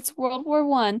 It's World War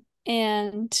I,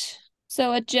 and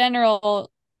so a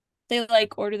general they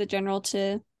like order the general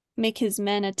to make his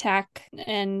men attack,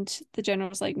 and the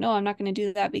general's like, no, I'm not going to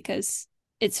do that because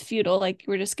it's futile, like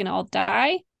we're just going to all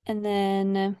die. And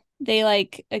then they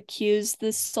like accuse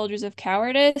the soldiers of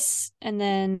cowardice, and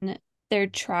then they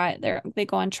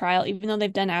go on trial even though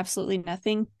they've done absolutely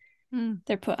nothing.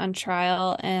 They're put on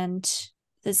trial, and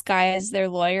this guy is their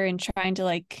lawyer and trying to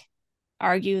like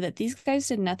argue that these guys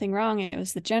did nothing wrong, it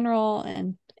was the general.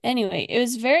 And anyway, it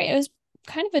was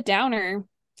kind of a downer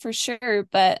for sure,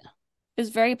 but it was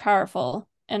very powerful.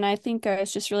 And I think I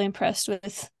was just really impressed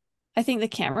with, I think the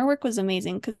camera work was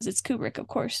amazing because it's Kubrick, of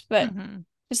course, but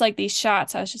just like these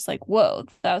shots, I was just like, whoa,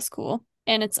 that was cool.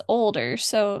 And it's older,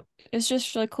 so it's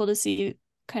just really cool to see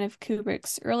kind of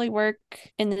Kubrick's early work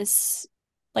in this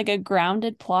like a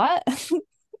grounded plot. I feel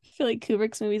like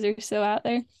Kubrick's movies are so out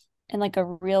there in like a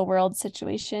real world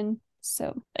situation.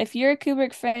 So if you're a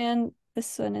Kubrick fan,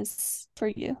 this one is for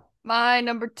you. My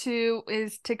number 2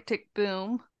 is Tick, Tick,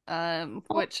 Boom,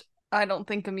 which I don't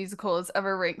think a musical has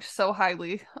ever ranked so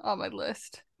highly on my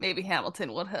list. Maybe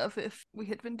Hamilton would have if we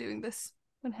had been doing this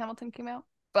when Hamilton came out.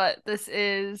 But this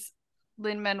is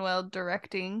Lin-Manuel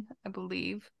directing, I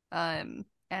believe.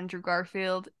 Andrew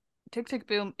Garfield. Tick, Tick,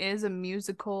 Boom is a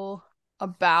musical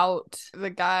about the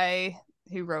guy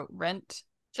who wrote Rent,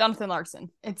 Jonathan Larson.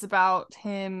 It's about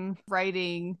him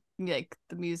writing like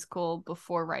the musical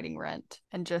before writing Rent,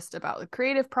 and just about the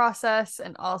creative process,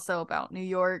 and also about New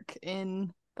York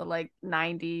in the like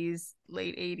 90s,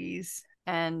 late 80s,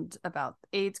 and about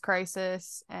the AIDS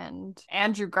crisis. And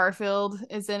Andrew Garfield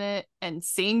is in it and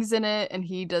sings in it, and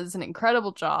he does an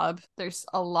incredible job. There's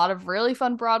a lot of really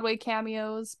fun Broadway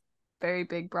cameos, very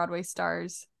big Broadway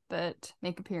stars that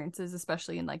make appearances,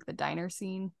 especially in like the diner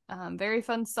scene. Very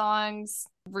fun songs,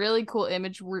 really cool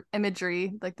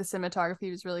imagery. Like the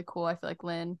cinematography was really cool. I feel like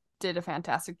Lynn did a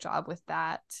fantastic job with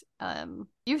that.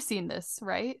 You've seen this,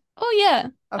 right? Oh yeah.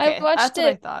 Okay, I watched that's it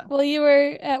what I thought. while you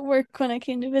were at work when I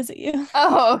came to visit you.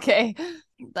 Oh, okay.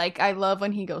 Like I love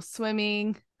when he goes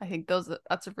swimming. I think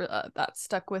that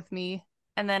stuck with me.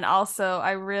 And then also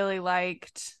I really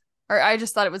liked, or I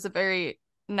just thought it was a very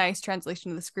nice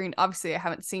translation to the screen. Obviously I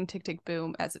haven't seen Tick, Tick,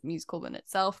 Boom as a musical in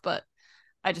itself, but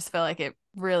I just feel like it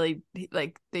really,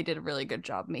 like they did a really good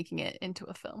job making it into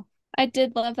a film. I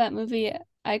did love that movie.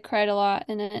 I cried a lot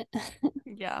in it.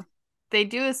 Yeah. They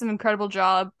do some incredible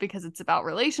job because it's about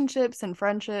relationships and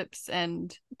friendships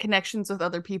and connections with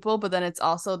other people, but then it's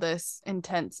also this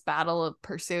intense battle of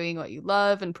pursuing what you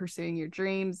love and pursuing your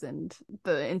dreams, and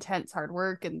the intense hard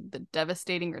work and the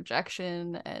devastating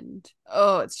rejection. And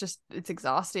it's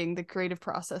exhausting. The creative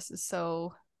process is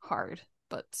so hard,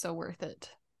 but so worth it.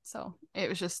 So it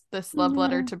was just this love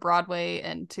letter to Broadway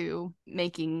and to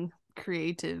making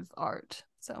creative art.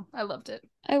 So I loved it.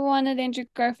 I wanted Andrew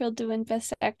Garfield to win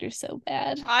Best Actor so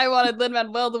bad. I wanted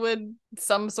Lin-Manuel to win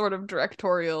some sort of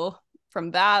directorial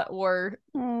from that, or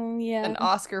an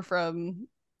Oscar from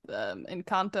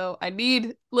Encanto. I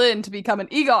need Lin to become an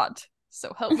EGOT,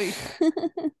 so help me.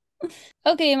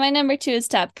 Okay, my number 2 is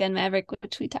Top Gun Maverick,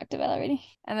 which we talked about already.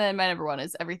 And then my number 1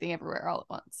 is Everything Everywhere All at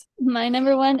Once. My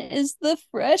number 1 is The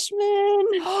Freshman.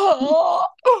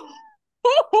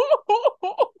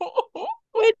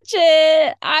 Which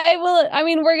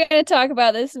we're going to talk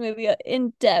about this movie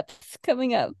in depth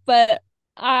coming up, but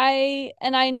I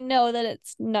know that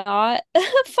it's not a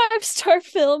 5-star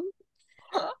film,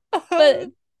 but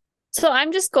so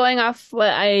I'm just going off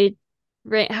what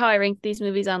how I rank these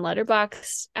movies on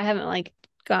Letterboxd. I haven't like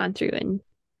gone through and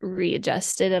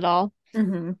readjusted at all.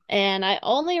 And I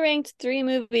only ranked 3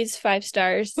 movies 5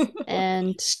 stars,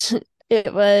 and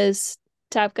it was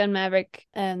Top Gun Maverick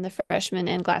and The Freshman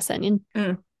and Glass Onion.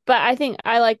 But I think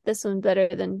I like this one better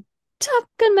than Top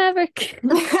Gun Maverick.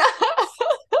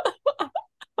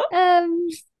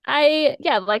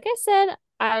 Like I said,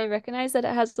 I recognize that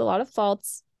it has a lot of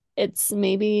faults. It's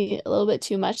maybe a little bit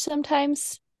too much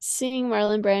sometimes. Seeing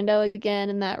Marlon Brando again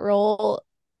in that role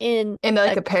in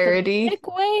like a parody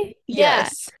way,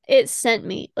 yes, it sent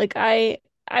me. Like I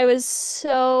was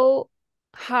so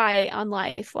high on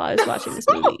life while I was watching this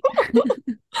movie.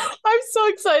 I'm so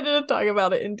excited to talk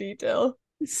about it in detail.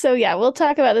 So yeah, we'll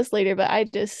talk about this later, but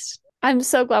I'm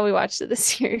so glad we watched it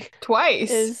this year.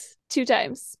 Twice. 2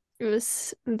 times. It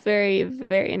was very,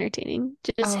 very entertaining.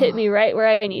 Just hit me right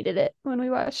where I needed it when we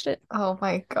watched it. Oh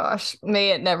my gosh. May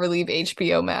it never leave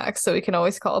HBO Max, so we can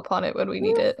always call upon it when we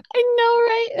need it. I know,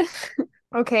 right?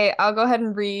 Okay, I'll go ahead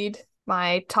and read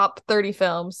my top 30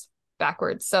 films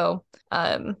backwards. So,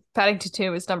 Paddington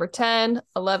 2 is number 10,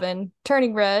 11,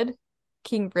 Turning Red,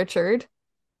 King Richard,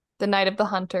 The Night of the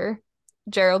Hunter,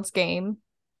 Gerald's Game,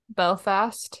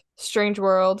 Belfast, Strange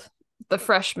World, The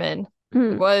Freshman,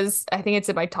 It was, I think it's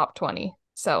in my top 20.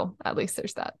 So at least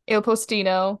there's that. Il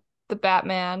Postino, The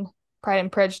Batman, Pride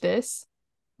and Prejudice,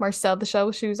 Marcel the Shell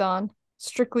with Shoes On,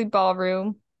 Strictly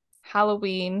Ballroom,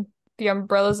 Halloween, The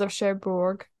Umbrellas of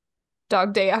Cherbourg,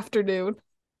 Dog Day Afternoon,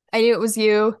 I Knew It Was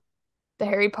You, The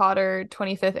Harry Potter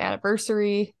 25th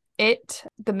Anniversary, It,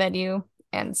 The Menu,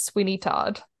 and Sweeney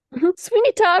Todd.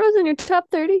 Sweeney Todd was in your top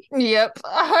 30? Yep,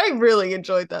 I really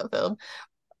enjoyed that film.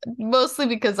 Mostly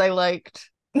because I liked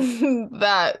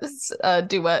that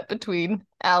duet between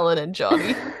Alan and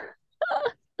Johnny.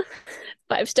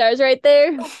 5 stars right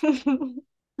there.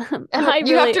 And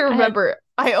you have to remember,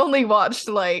 I only watched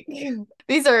like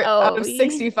these are out of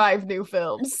 65 new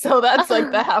films, so that's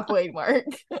like the halfway mark.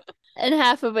 And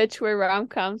half of which were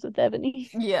rom-coms with Ebony.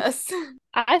 Yes.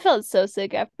 I felt so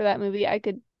sick after that movie. I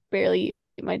could barely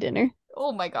eat my dinner.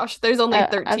 Oh my gosh, there's only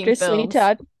 13 after films. Sweeney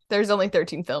Todd. There's only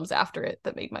 13 films after it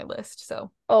that made my list,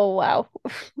 so. Oh, wow.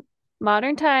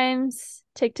 Modern Times,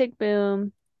 Tick, Tick,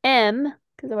 Boom, M,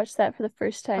 because I watched that for the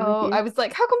first time with you. I was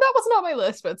like, how come that wasn't on my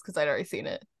list? But it's because I'd already seen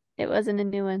it. It wasn't a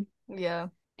new one. Yeah.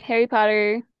 Harry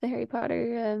Potter, the Harry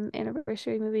Potter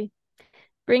anniversary movie.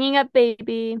 Bringing Up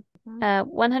Baby,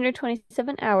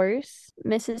 127 Hours,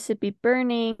 Mississippi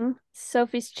Burning,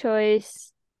 Sophie's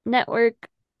Choice, Network,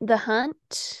 The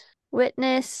Hunt,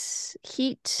 Witness,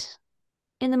 Heat,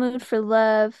 In the Mood for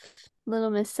Love,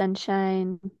 Little Miss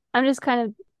Sunshine. I'm just kind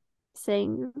of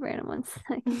saying random ones.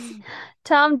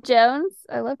 Tom Jones.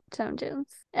 I love Tom Jones.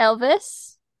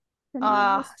 Elvis.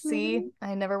 See,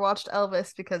 I never watched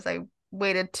Elvis because I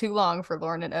waited too long for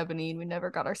Lauren and Ebony and we never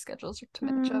got our schedules to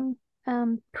match up.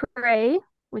 Prey,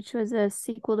 which was a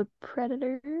sequel to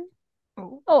Predator.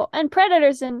 Oh, and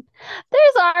Predators, and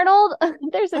there's Arnold.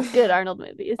 There's a good Arnold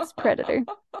movie. It's Predator.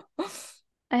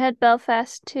 I had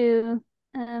Belfast too.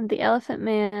 The Elephant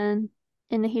Man,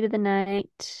 In the Heat of the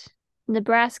Night,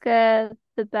 Nebraska,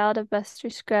 The Ballad of Buster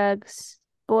Scruggs,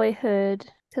 Boyhood,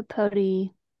 Capote.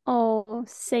 Oh,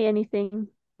 Say Anything,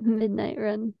 Midnight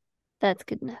Run. That's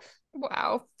good enough.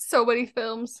 Wow, so many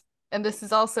films. And this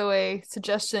is also a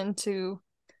suggestion to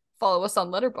follow us on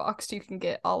Letterboxd. You can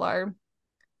get all our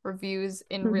reviews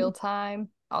in real time.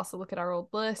 Also look at our old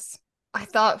lists. I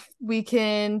thought we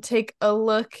can take a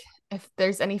look if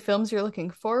there's any films you're looking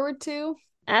forward to.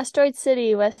 Asteroid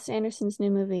City, Wes Anderson's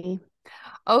new movie.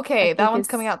 Okay, that one's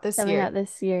coming out this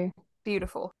year.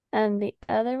 Beautiful. And the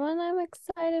other one I'm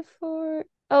excited for...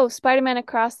 Oh, Spider-Man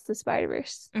Across the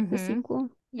Spider-Verse, the sequel.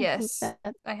 Yes,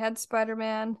 I had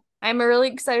Spider-Man. I'm really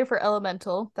excited for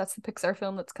Elemental. That's the Pixar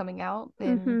film that's coming out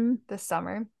in this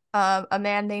summer. A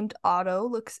Man Named Otto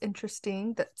looks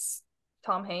interesting. That's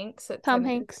Tom Hanks.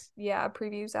 Hanks. Yeah,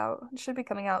 previews out. It should be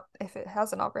coming out if it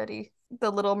hasn't already.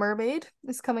 The Little Mermaid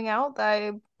is coming out.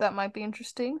 That might be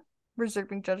interesting.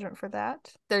 Reserving judgment for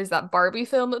that. There's that Barbie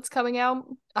film that's coming out.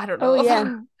 I don't know if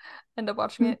I'll end up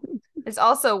watching it. There's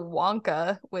also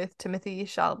Wonka with Timothée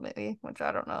Chalamet, which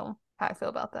I don't know how I feel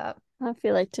about that. I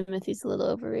feel like Timothy's a little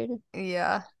overrated.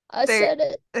 Yeah. I said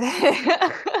it.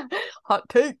 Hot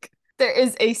take. There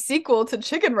is a sequel to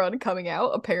Chicken Run coming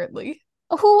out, apparently.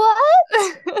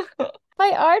 What?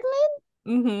 By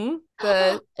Aardman?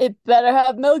 It better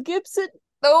have Mel Gibson.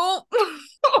 Oh!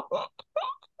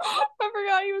 I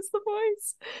forgot he was the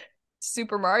voice.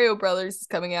 Super Mario Brothers is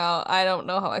coming out. I don't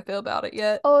know how I feel about it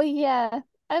yet. Oh yeah.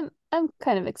 I'm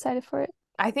kind of excited for it.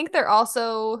 I think they're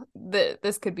also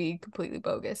this could be completely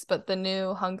bogus, but the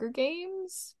new Hunger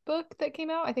Games book that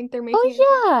came out, I think they're making.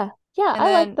 Oh yeah.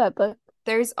 I like that book.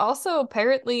 There's also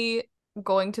apparently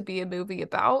going to be a movie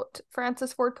about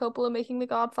Francis Ford Coppola making The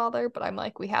Godfather, but I'm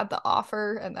like, we had The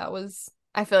Offer, and that was,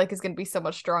 I feel like, is going to be so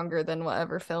much stronger than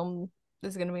whatever film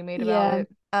is going to be made about it.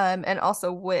 And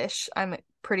also Wish, I'm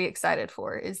pretty excited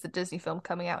for, is the Disney film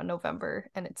coming out in November,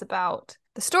 and it's about,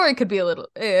 the story could be a little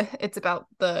it's about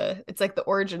it's like the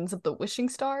origins of the wishing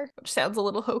star, which sounds a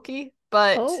little hokey,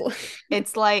 but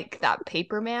it's like that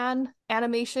Paperman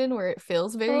animation where it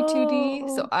feels very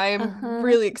 2D, so I'm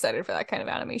really excited for that kind of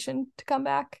animation to come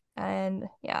back. And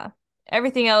yeah,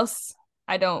 everything else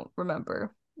I don't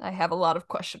remember. I have a lot of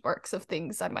question marks of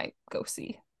things I might go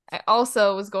see. I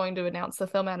also was going to announce the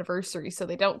film anniversary so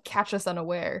they don't catch us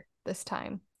unaware this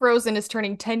time. Frozen is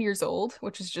turning 10 years old,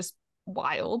 which is just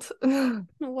wild.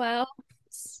 Wow.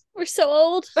 We're so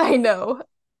old. I know.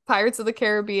 Pirates of the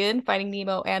Caribbean, Finding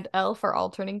Nemo, and Elf are all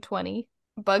turning 20.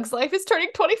 Bug's Life is turning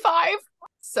 25.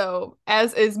 So,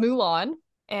 as is Mulan.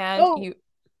 And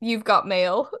you've got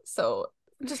Mail. So,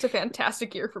 just a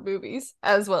fantastic year for movies,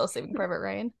 as well as Saving Private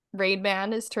Ryan. Rain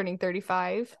Man is turning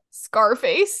 35.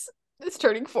 Scarface is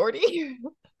turning 40.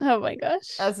 Oh my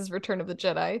gosh. As is Return of the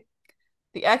Jedi.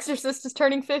 The Exorcist is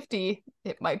turning 50.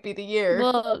 It might be the year.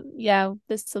 Well, yeah,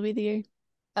 this will be the year.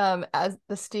 As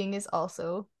The Sting is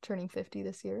also turning 50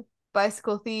 this year.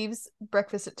 Bicycle Thieves,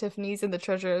 Breakfast at Tiffany's, and The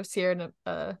Treasure of Sierra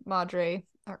Madre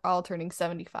are all turning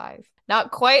 75.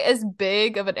 Not quite as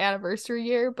big of an anniversary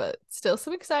year, but still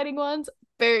some exciting ones.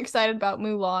 Very excited about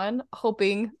Mulan,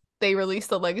 hoping they release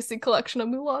the Legacy Collection of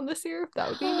Mulan this year. That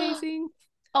would be amazing.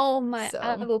 Oh my,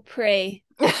 I will pray.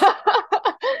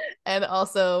 And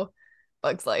also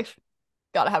Bug's Life.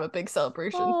 Gotta have a big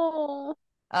celebration. Oh.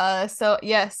 So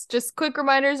yes, just quick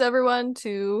reminders, everyone,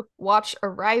 to watch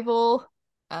Arrival,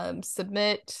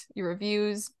 submit your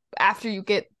reviews after you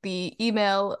get the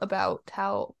email about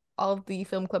how all of the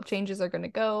film club changes are going to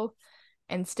go.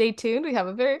 And stay tuned. We have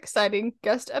a very exciting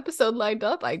guest episode lined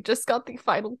up. I just got the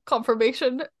final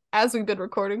confirmation as we've been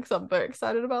recording, so I'm very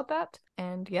excited about that.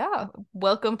 And yeah,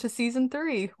 welcome to season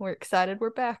 3. We're excited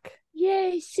we're back.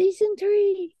 Yay, season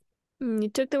 3. You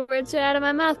took the words right out of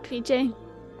my mouth, PJ.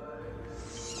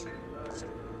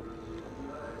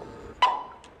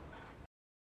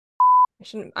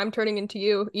 I'm turning into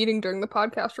you, eating during the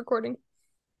podcast recording.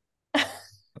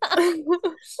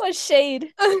 What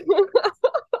shade?